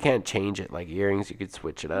obviously can't change it. Like earrings, you could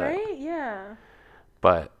switch it up. Right? Yeah.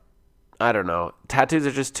 But I don't know. Tattoos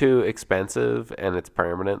are just too expensive and it's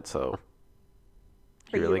permanent. So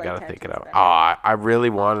you really got to think it out. Oh, I really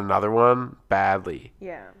want another one badly.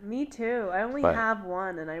 Yeah, me too. I only have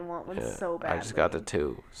one and I want one so badly. I just got the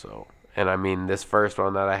 2. So, and I mean, this first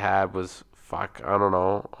one that I had was, I don't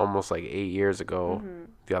know, almost like 8 years ago.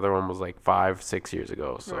 The other one was like 5-6 years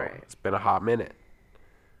ago. So it's been a hot minute.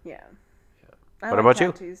 Yeah. What about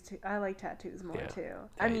tattoos too. I like tattoos more too.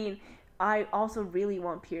 I mean, I also really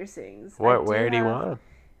want piercings. Where do you want?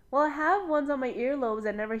 Well, I have ones on my earlobes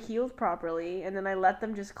that never healed properly, and then I let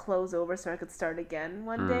them just close over so I could start again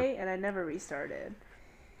one day, and I never restarted.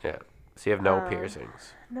 Yeah. So you have no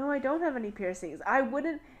piercings? No, I don't have any piercings. I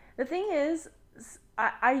wouldn't. The thing is,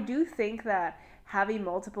 I do think that having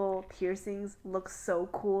multiple piercings looks so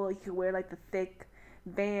cool. You could wear like the thick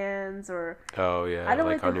bands or I don't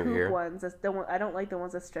like the hoop ones. I don't like the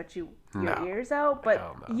ones that stretch your ears out.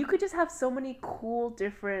 But you could just have so many cool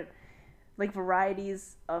different like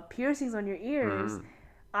varieties of piercings on your ears.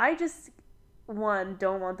 I just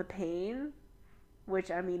don't want the pain, which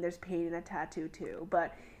I mean there's pain in a tattoo too,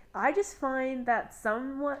 but I just find that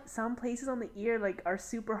some places on the ear like are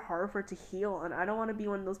super hard for it to heal, and I don't want to be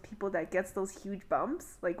one of those people that gets those huge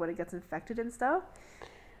bumps like when it gets infected and stuff.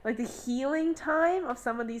 Like the healing time of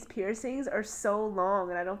some of these piercings are so long,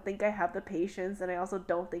 and I don't think I have the patience, and I also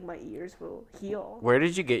don't think my ears will heal. Where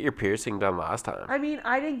did you get your piercing done last time? I mean,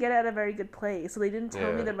 I didn't get it at a very good place, so they didn't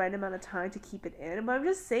tell me the right amount of time to keep it in. But I'm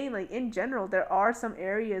just saying, like in general, there are some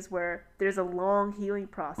areas where there's a long healing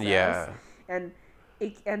process. Yeah.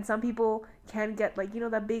 And some people can get like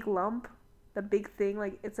that big lump, the big thing,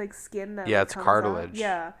 like it's like skin that it's cartilage.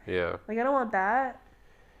 Yeah. Like I don't want that.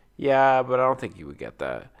 Yeah, but I don't think you would get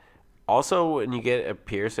that. Also, when you get a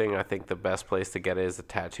piercing, I think the best place to get it is a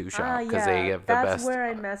tattoo shop because they have the best. That's where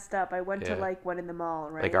I messed up. I went to like one in the mall,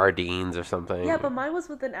 right? Like Ardene's or something. Yeah, but mine was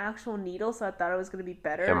with an actual needle, so I thought it was gonna be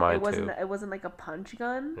better. Yeah, mine It wasn't like a punch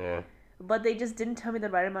gun. Yeah. But they just didn't tell me the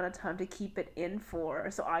right amount of time to keep it in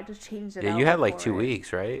for, so I just changed it. Yeah, you had like 2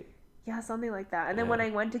 weeks, right? Yeah, something like that. And then when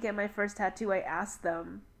I went to get my first tattoo, I asked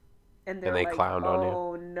them, and they like, clowned on you.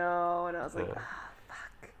 Oh no! And I was like, fuck.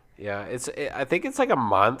 Yeah, I think it's like a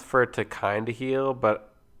month for it to kind of heal,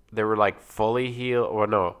 but they were like fully healed. Or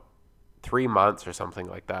no, 3 months or something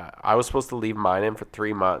like that. I was supposed to leave mine in for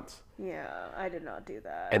 3 months. Yeah, I did not do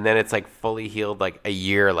that. And then it's like fully healed like a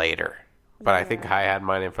year later. But I think I had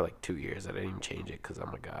mine in for like 2 years. I didn't even change it because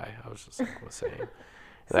I'm a guy. I was just like, what's saying?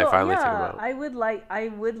 And I finally took them out. I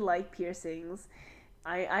would like piercings.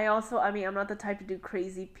 I also, I mean, I'm not the type to do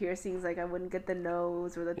crazy piercings. Like I wouldn't get the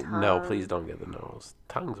nose or the tongue. No, please don't get the nose.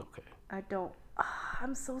 Tongue's okay. I don't.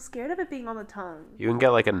 I'm so scared of it being on the tongue. You can get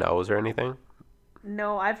like a nose or anything?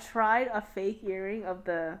 No, I've tried a fake earring of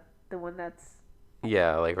the one that's.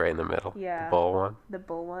 Yeah, like right in the middle. Yeah. The bull one. The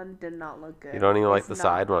bull one did not look good. You don't even like the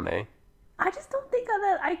side one, eh? I just don't think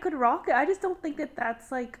that I could rock it. I just don't think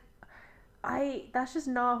that's like, that's just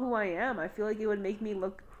not who I am. I feel like it would make me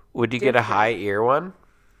look. Would you get a high ear one?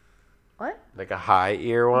 What? Like a high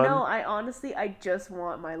ear one? No, I just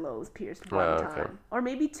want my lobes pierced one time. Or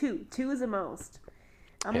maybe 2. 2 is the most.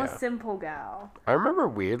 I'm a simple gal. I remember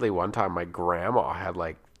weirdly one time my grandma had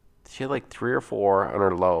she had 3 or 4 on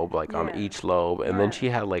her lobe, on each lobe, and then she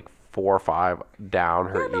had 4 or 5 down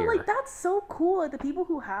her ear. Yeah, no, that's so cool. Like the people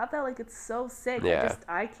who have that, it's so sick. Yeah.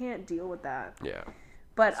 I can't deal with that. Yeah.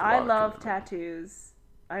 But I love tattoos.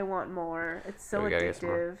 I want more. It's so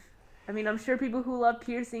addictive. I mean, I'm sure people who love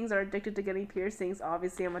piercings are addicted to getting piercings.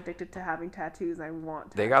 Obviously, I'm addicted to having tattoos. I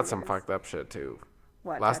want tattoos. They got some fucked up shit too.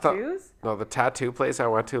 What, tattoos? No, the tattoo place I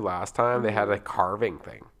went to last time, they had a carving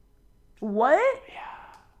thing. What? Yeah.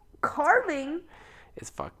 Carving? It's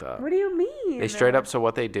fucked up. What do you mean? They straight up, so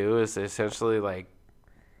what they do is they essentially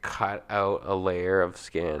cut out a layer of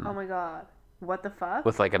skin. Oh my god. What the fuck?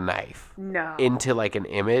 With a knife. No. Into an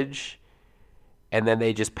image. And then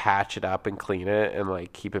they just patch it up and clean it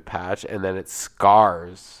and keep it patched, and then it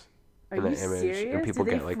scars Are in you the image, serious? and people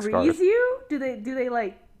do they get like freeze scars. you? Do they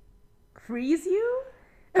like freeze you?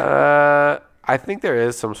 I think there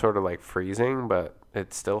is some sort of like freezing, but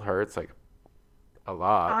it still hurts like a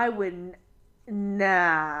lot. I wouldn't.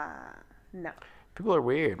 Nah, no. People are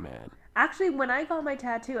weird, man. Actually, when I got my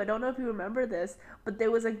tattoo, I don't know if you remember this, but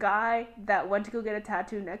there was a guy that went to go get a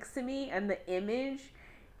tattoo next to me, and the image,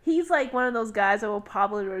 he's like one of those guys that will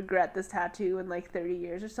probably regret this tattoo in like 30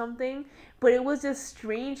 years or something. But it was this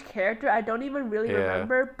strange character. I don't even really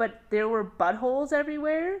remember, but there were buttholes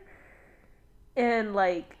everywhere. And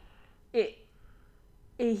like,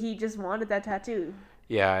 he just wanted that tattoo.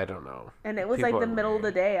 Yeah, I don't know. And it was People like the are middle of the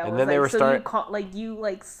weird. day. I And was then like, they were so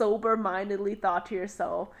you sober-mindedly thought to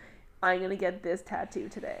yourself, I'm going to get this tattoo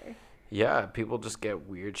today. Yeah, people just get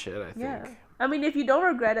weird shit, I think. Yeah. I mean, if you don't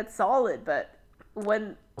regret it, solid, but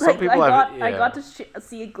when Some people I got to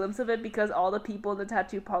see a glimpse of it because all the people in the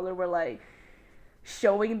tattoo parlor were like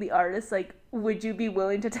showing the artist like, would you be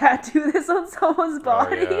willing to tattoo this on someone's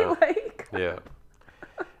body? yeah. Like, Yeah.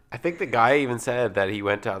 I think the guy even said that he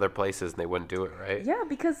went to other places and they wouldn't do it, right? yeah,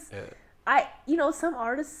 because some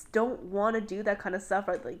artists don't want to do that kind of stuff.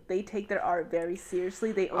 Right? Like, they take their art very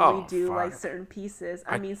seriously. They only do like certain pieces.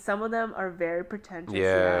 I mean, some of them are very pretentious.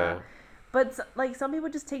 Yeah. But like some people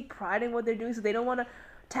just take pride in what they're doing, so they don't want to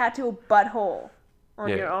tattoo a butthole on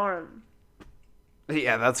your arm.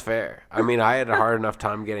 Yeah, that's fair. I mean, I had a hard enough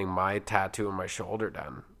time getting my tattoo on my shoulder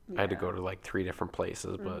done. Yeah. I had to go to like 3 different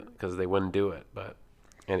places, but because they wouldn't do it. But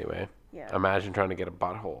anyway, imagine trying to get a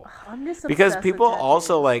butthole. I'm just because people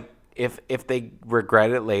also like if they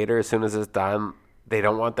regret it later, as soon as it's done, they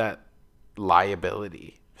don't want that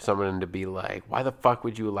liability. Someone to be like, why the fuck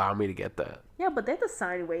would you allow me to get that? Yeah, but they have to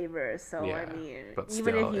sign waivers, so I mean, but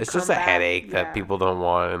even still, if you it's just a headache that people don't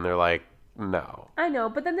want, and they're like, no. I know,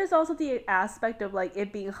 but then there's also the aspect of like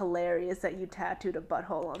it being hilarious that you tattooed a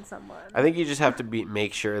butthole on someone. I think you just have to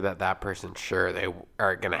make sure that person's sure they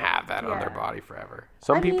are gonna have that on their body forever.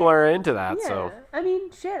 Some people are into that, so. I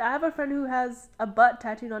mean, shit. I have a friend who has a butt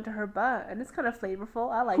tattooed onto her butt, and it's kind of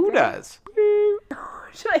flavorful. I like it. Who does?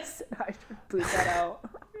 Should I should bleep that out.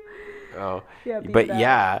 Oh, yeah, but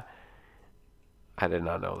yeah, I did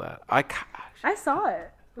not know that. I saw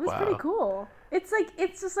it. It was pretty cool. It's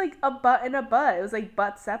just like a butt and a butt. It was like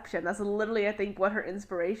buttception. That's literally, I think, what her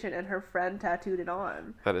inspiration and her friend tattooed it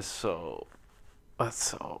on. That is so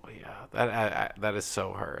yeah. That is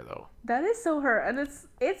so her though. That is so her, and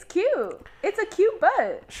it's cute. It's a cute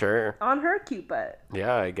butt. Sure. On her cute butt.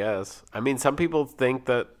 Yeah, I guess. I mean, some people think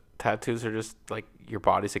that tattoos are just like your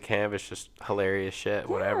body's a canvas, just hilarious shit,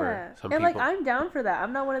 whatever. Some and people... like I'm down for that.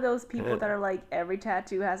 I'm not one of those people that are like every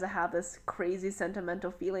tattoo has to have this crazy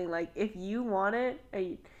sentimental feeling. Like if you want it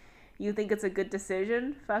and you think it's a good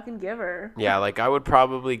decision, fucking give her. Yeah, like I would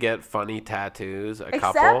probably get funny tattoos,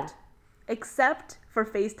 couple. Except for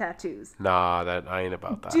face tattoos. Nah, I ain't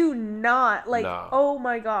about that. Do not oh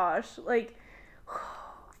my gosh, like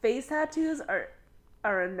face tattoos are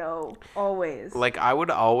a no, always. Like I would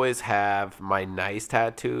always have my nice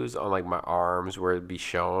tattoos on like my arms where it'd be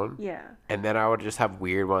shown. Yeah. And then I would just have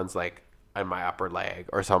weird ones like on my upper leg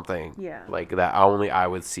or something. Yeah. Like that only I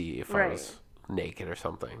would see if I was naked or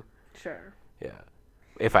something. Sure. Yeah.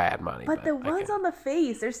 If I had money. But the ones on the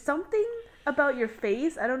face, there's something about your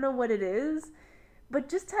face. I don't know what it is, but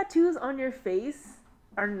just tattoos on your face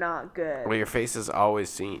are not good. Well, your face is always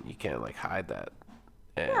seen. You can't like hide that.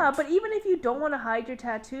 Yeah, but even if you don't want to hide your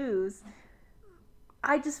tattoos,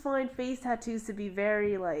 I just find face tattoos to be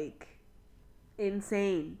very, like,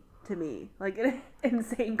 insane to me. Like, an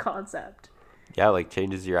insane concept. Yeah, like,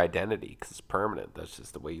 changes your identity because it's permanent. That's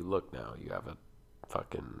just the way you look now. You have a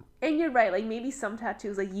fucking... And you're right. Like, maybe some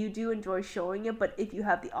tattoos, like, you do enjoy showing it, but if you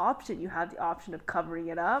have the option of covering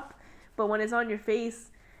it up. But when it's on your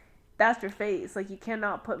face... That's your face. Like, you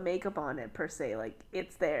cannot put makeup on it, per se. Like,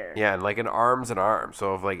 it's there. Yeah, and, like, an arm's an arm.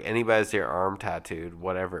 So, if, like, anybody's your arm tattooed,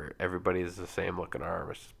 whatever, everybody has the same looking arm.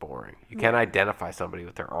 It's just boring. You can't identify somebody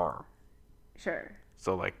with their arm. Sure.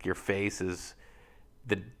 So, like, your face is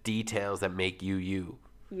the details that make you you.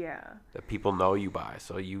 Yeah. That people know you by.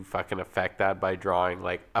 So, you fucking affect that by drawing,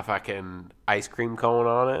 like, a fucking ice cream cone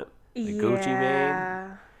on it. The Gucci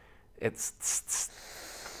Mane. It's...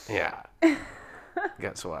 Yeah.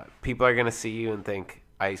 Guess what? People are gonna see you and think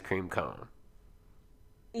ice cream cone.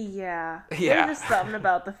 Yeah. There's just something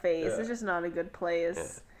about the face. It's just not a good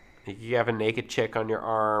place. Yeah. You have a naked chick on your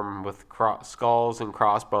arm with skulls and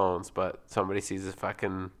crossbones, but somebody sees a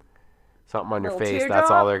fucking something on your face. Teardrop?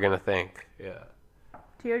 That's all they're gonna think. Yeah.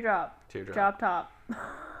 Teardrop. Drop top.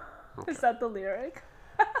 Okay. Is that the lyric?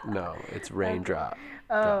 No, it's raindrop.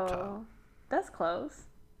 Oh, that's close.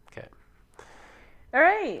 Okay. All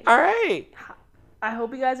right. All right. I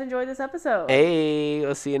hope you guys enjoyed this episode. Hey,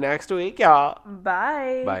 we'll see you next week, y'all.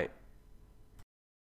 Bye. Bye.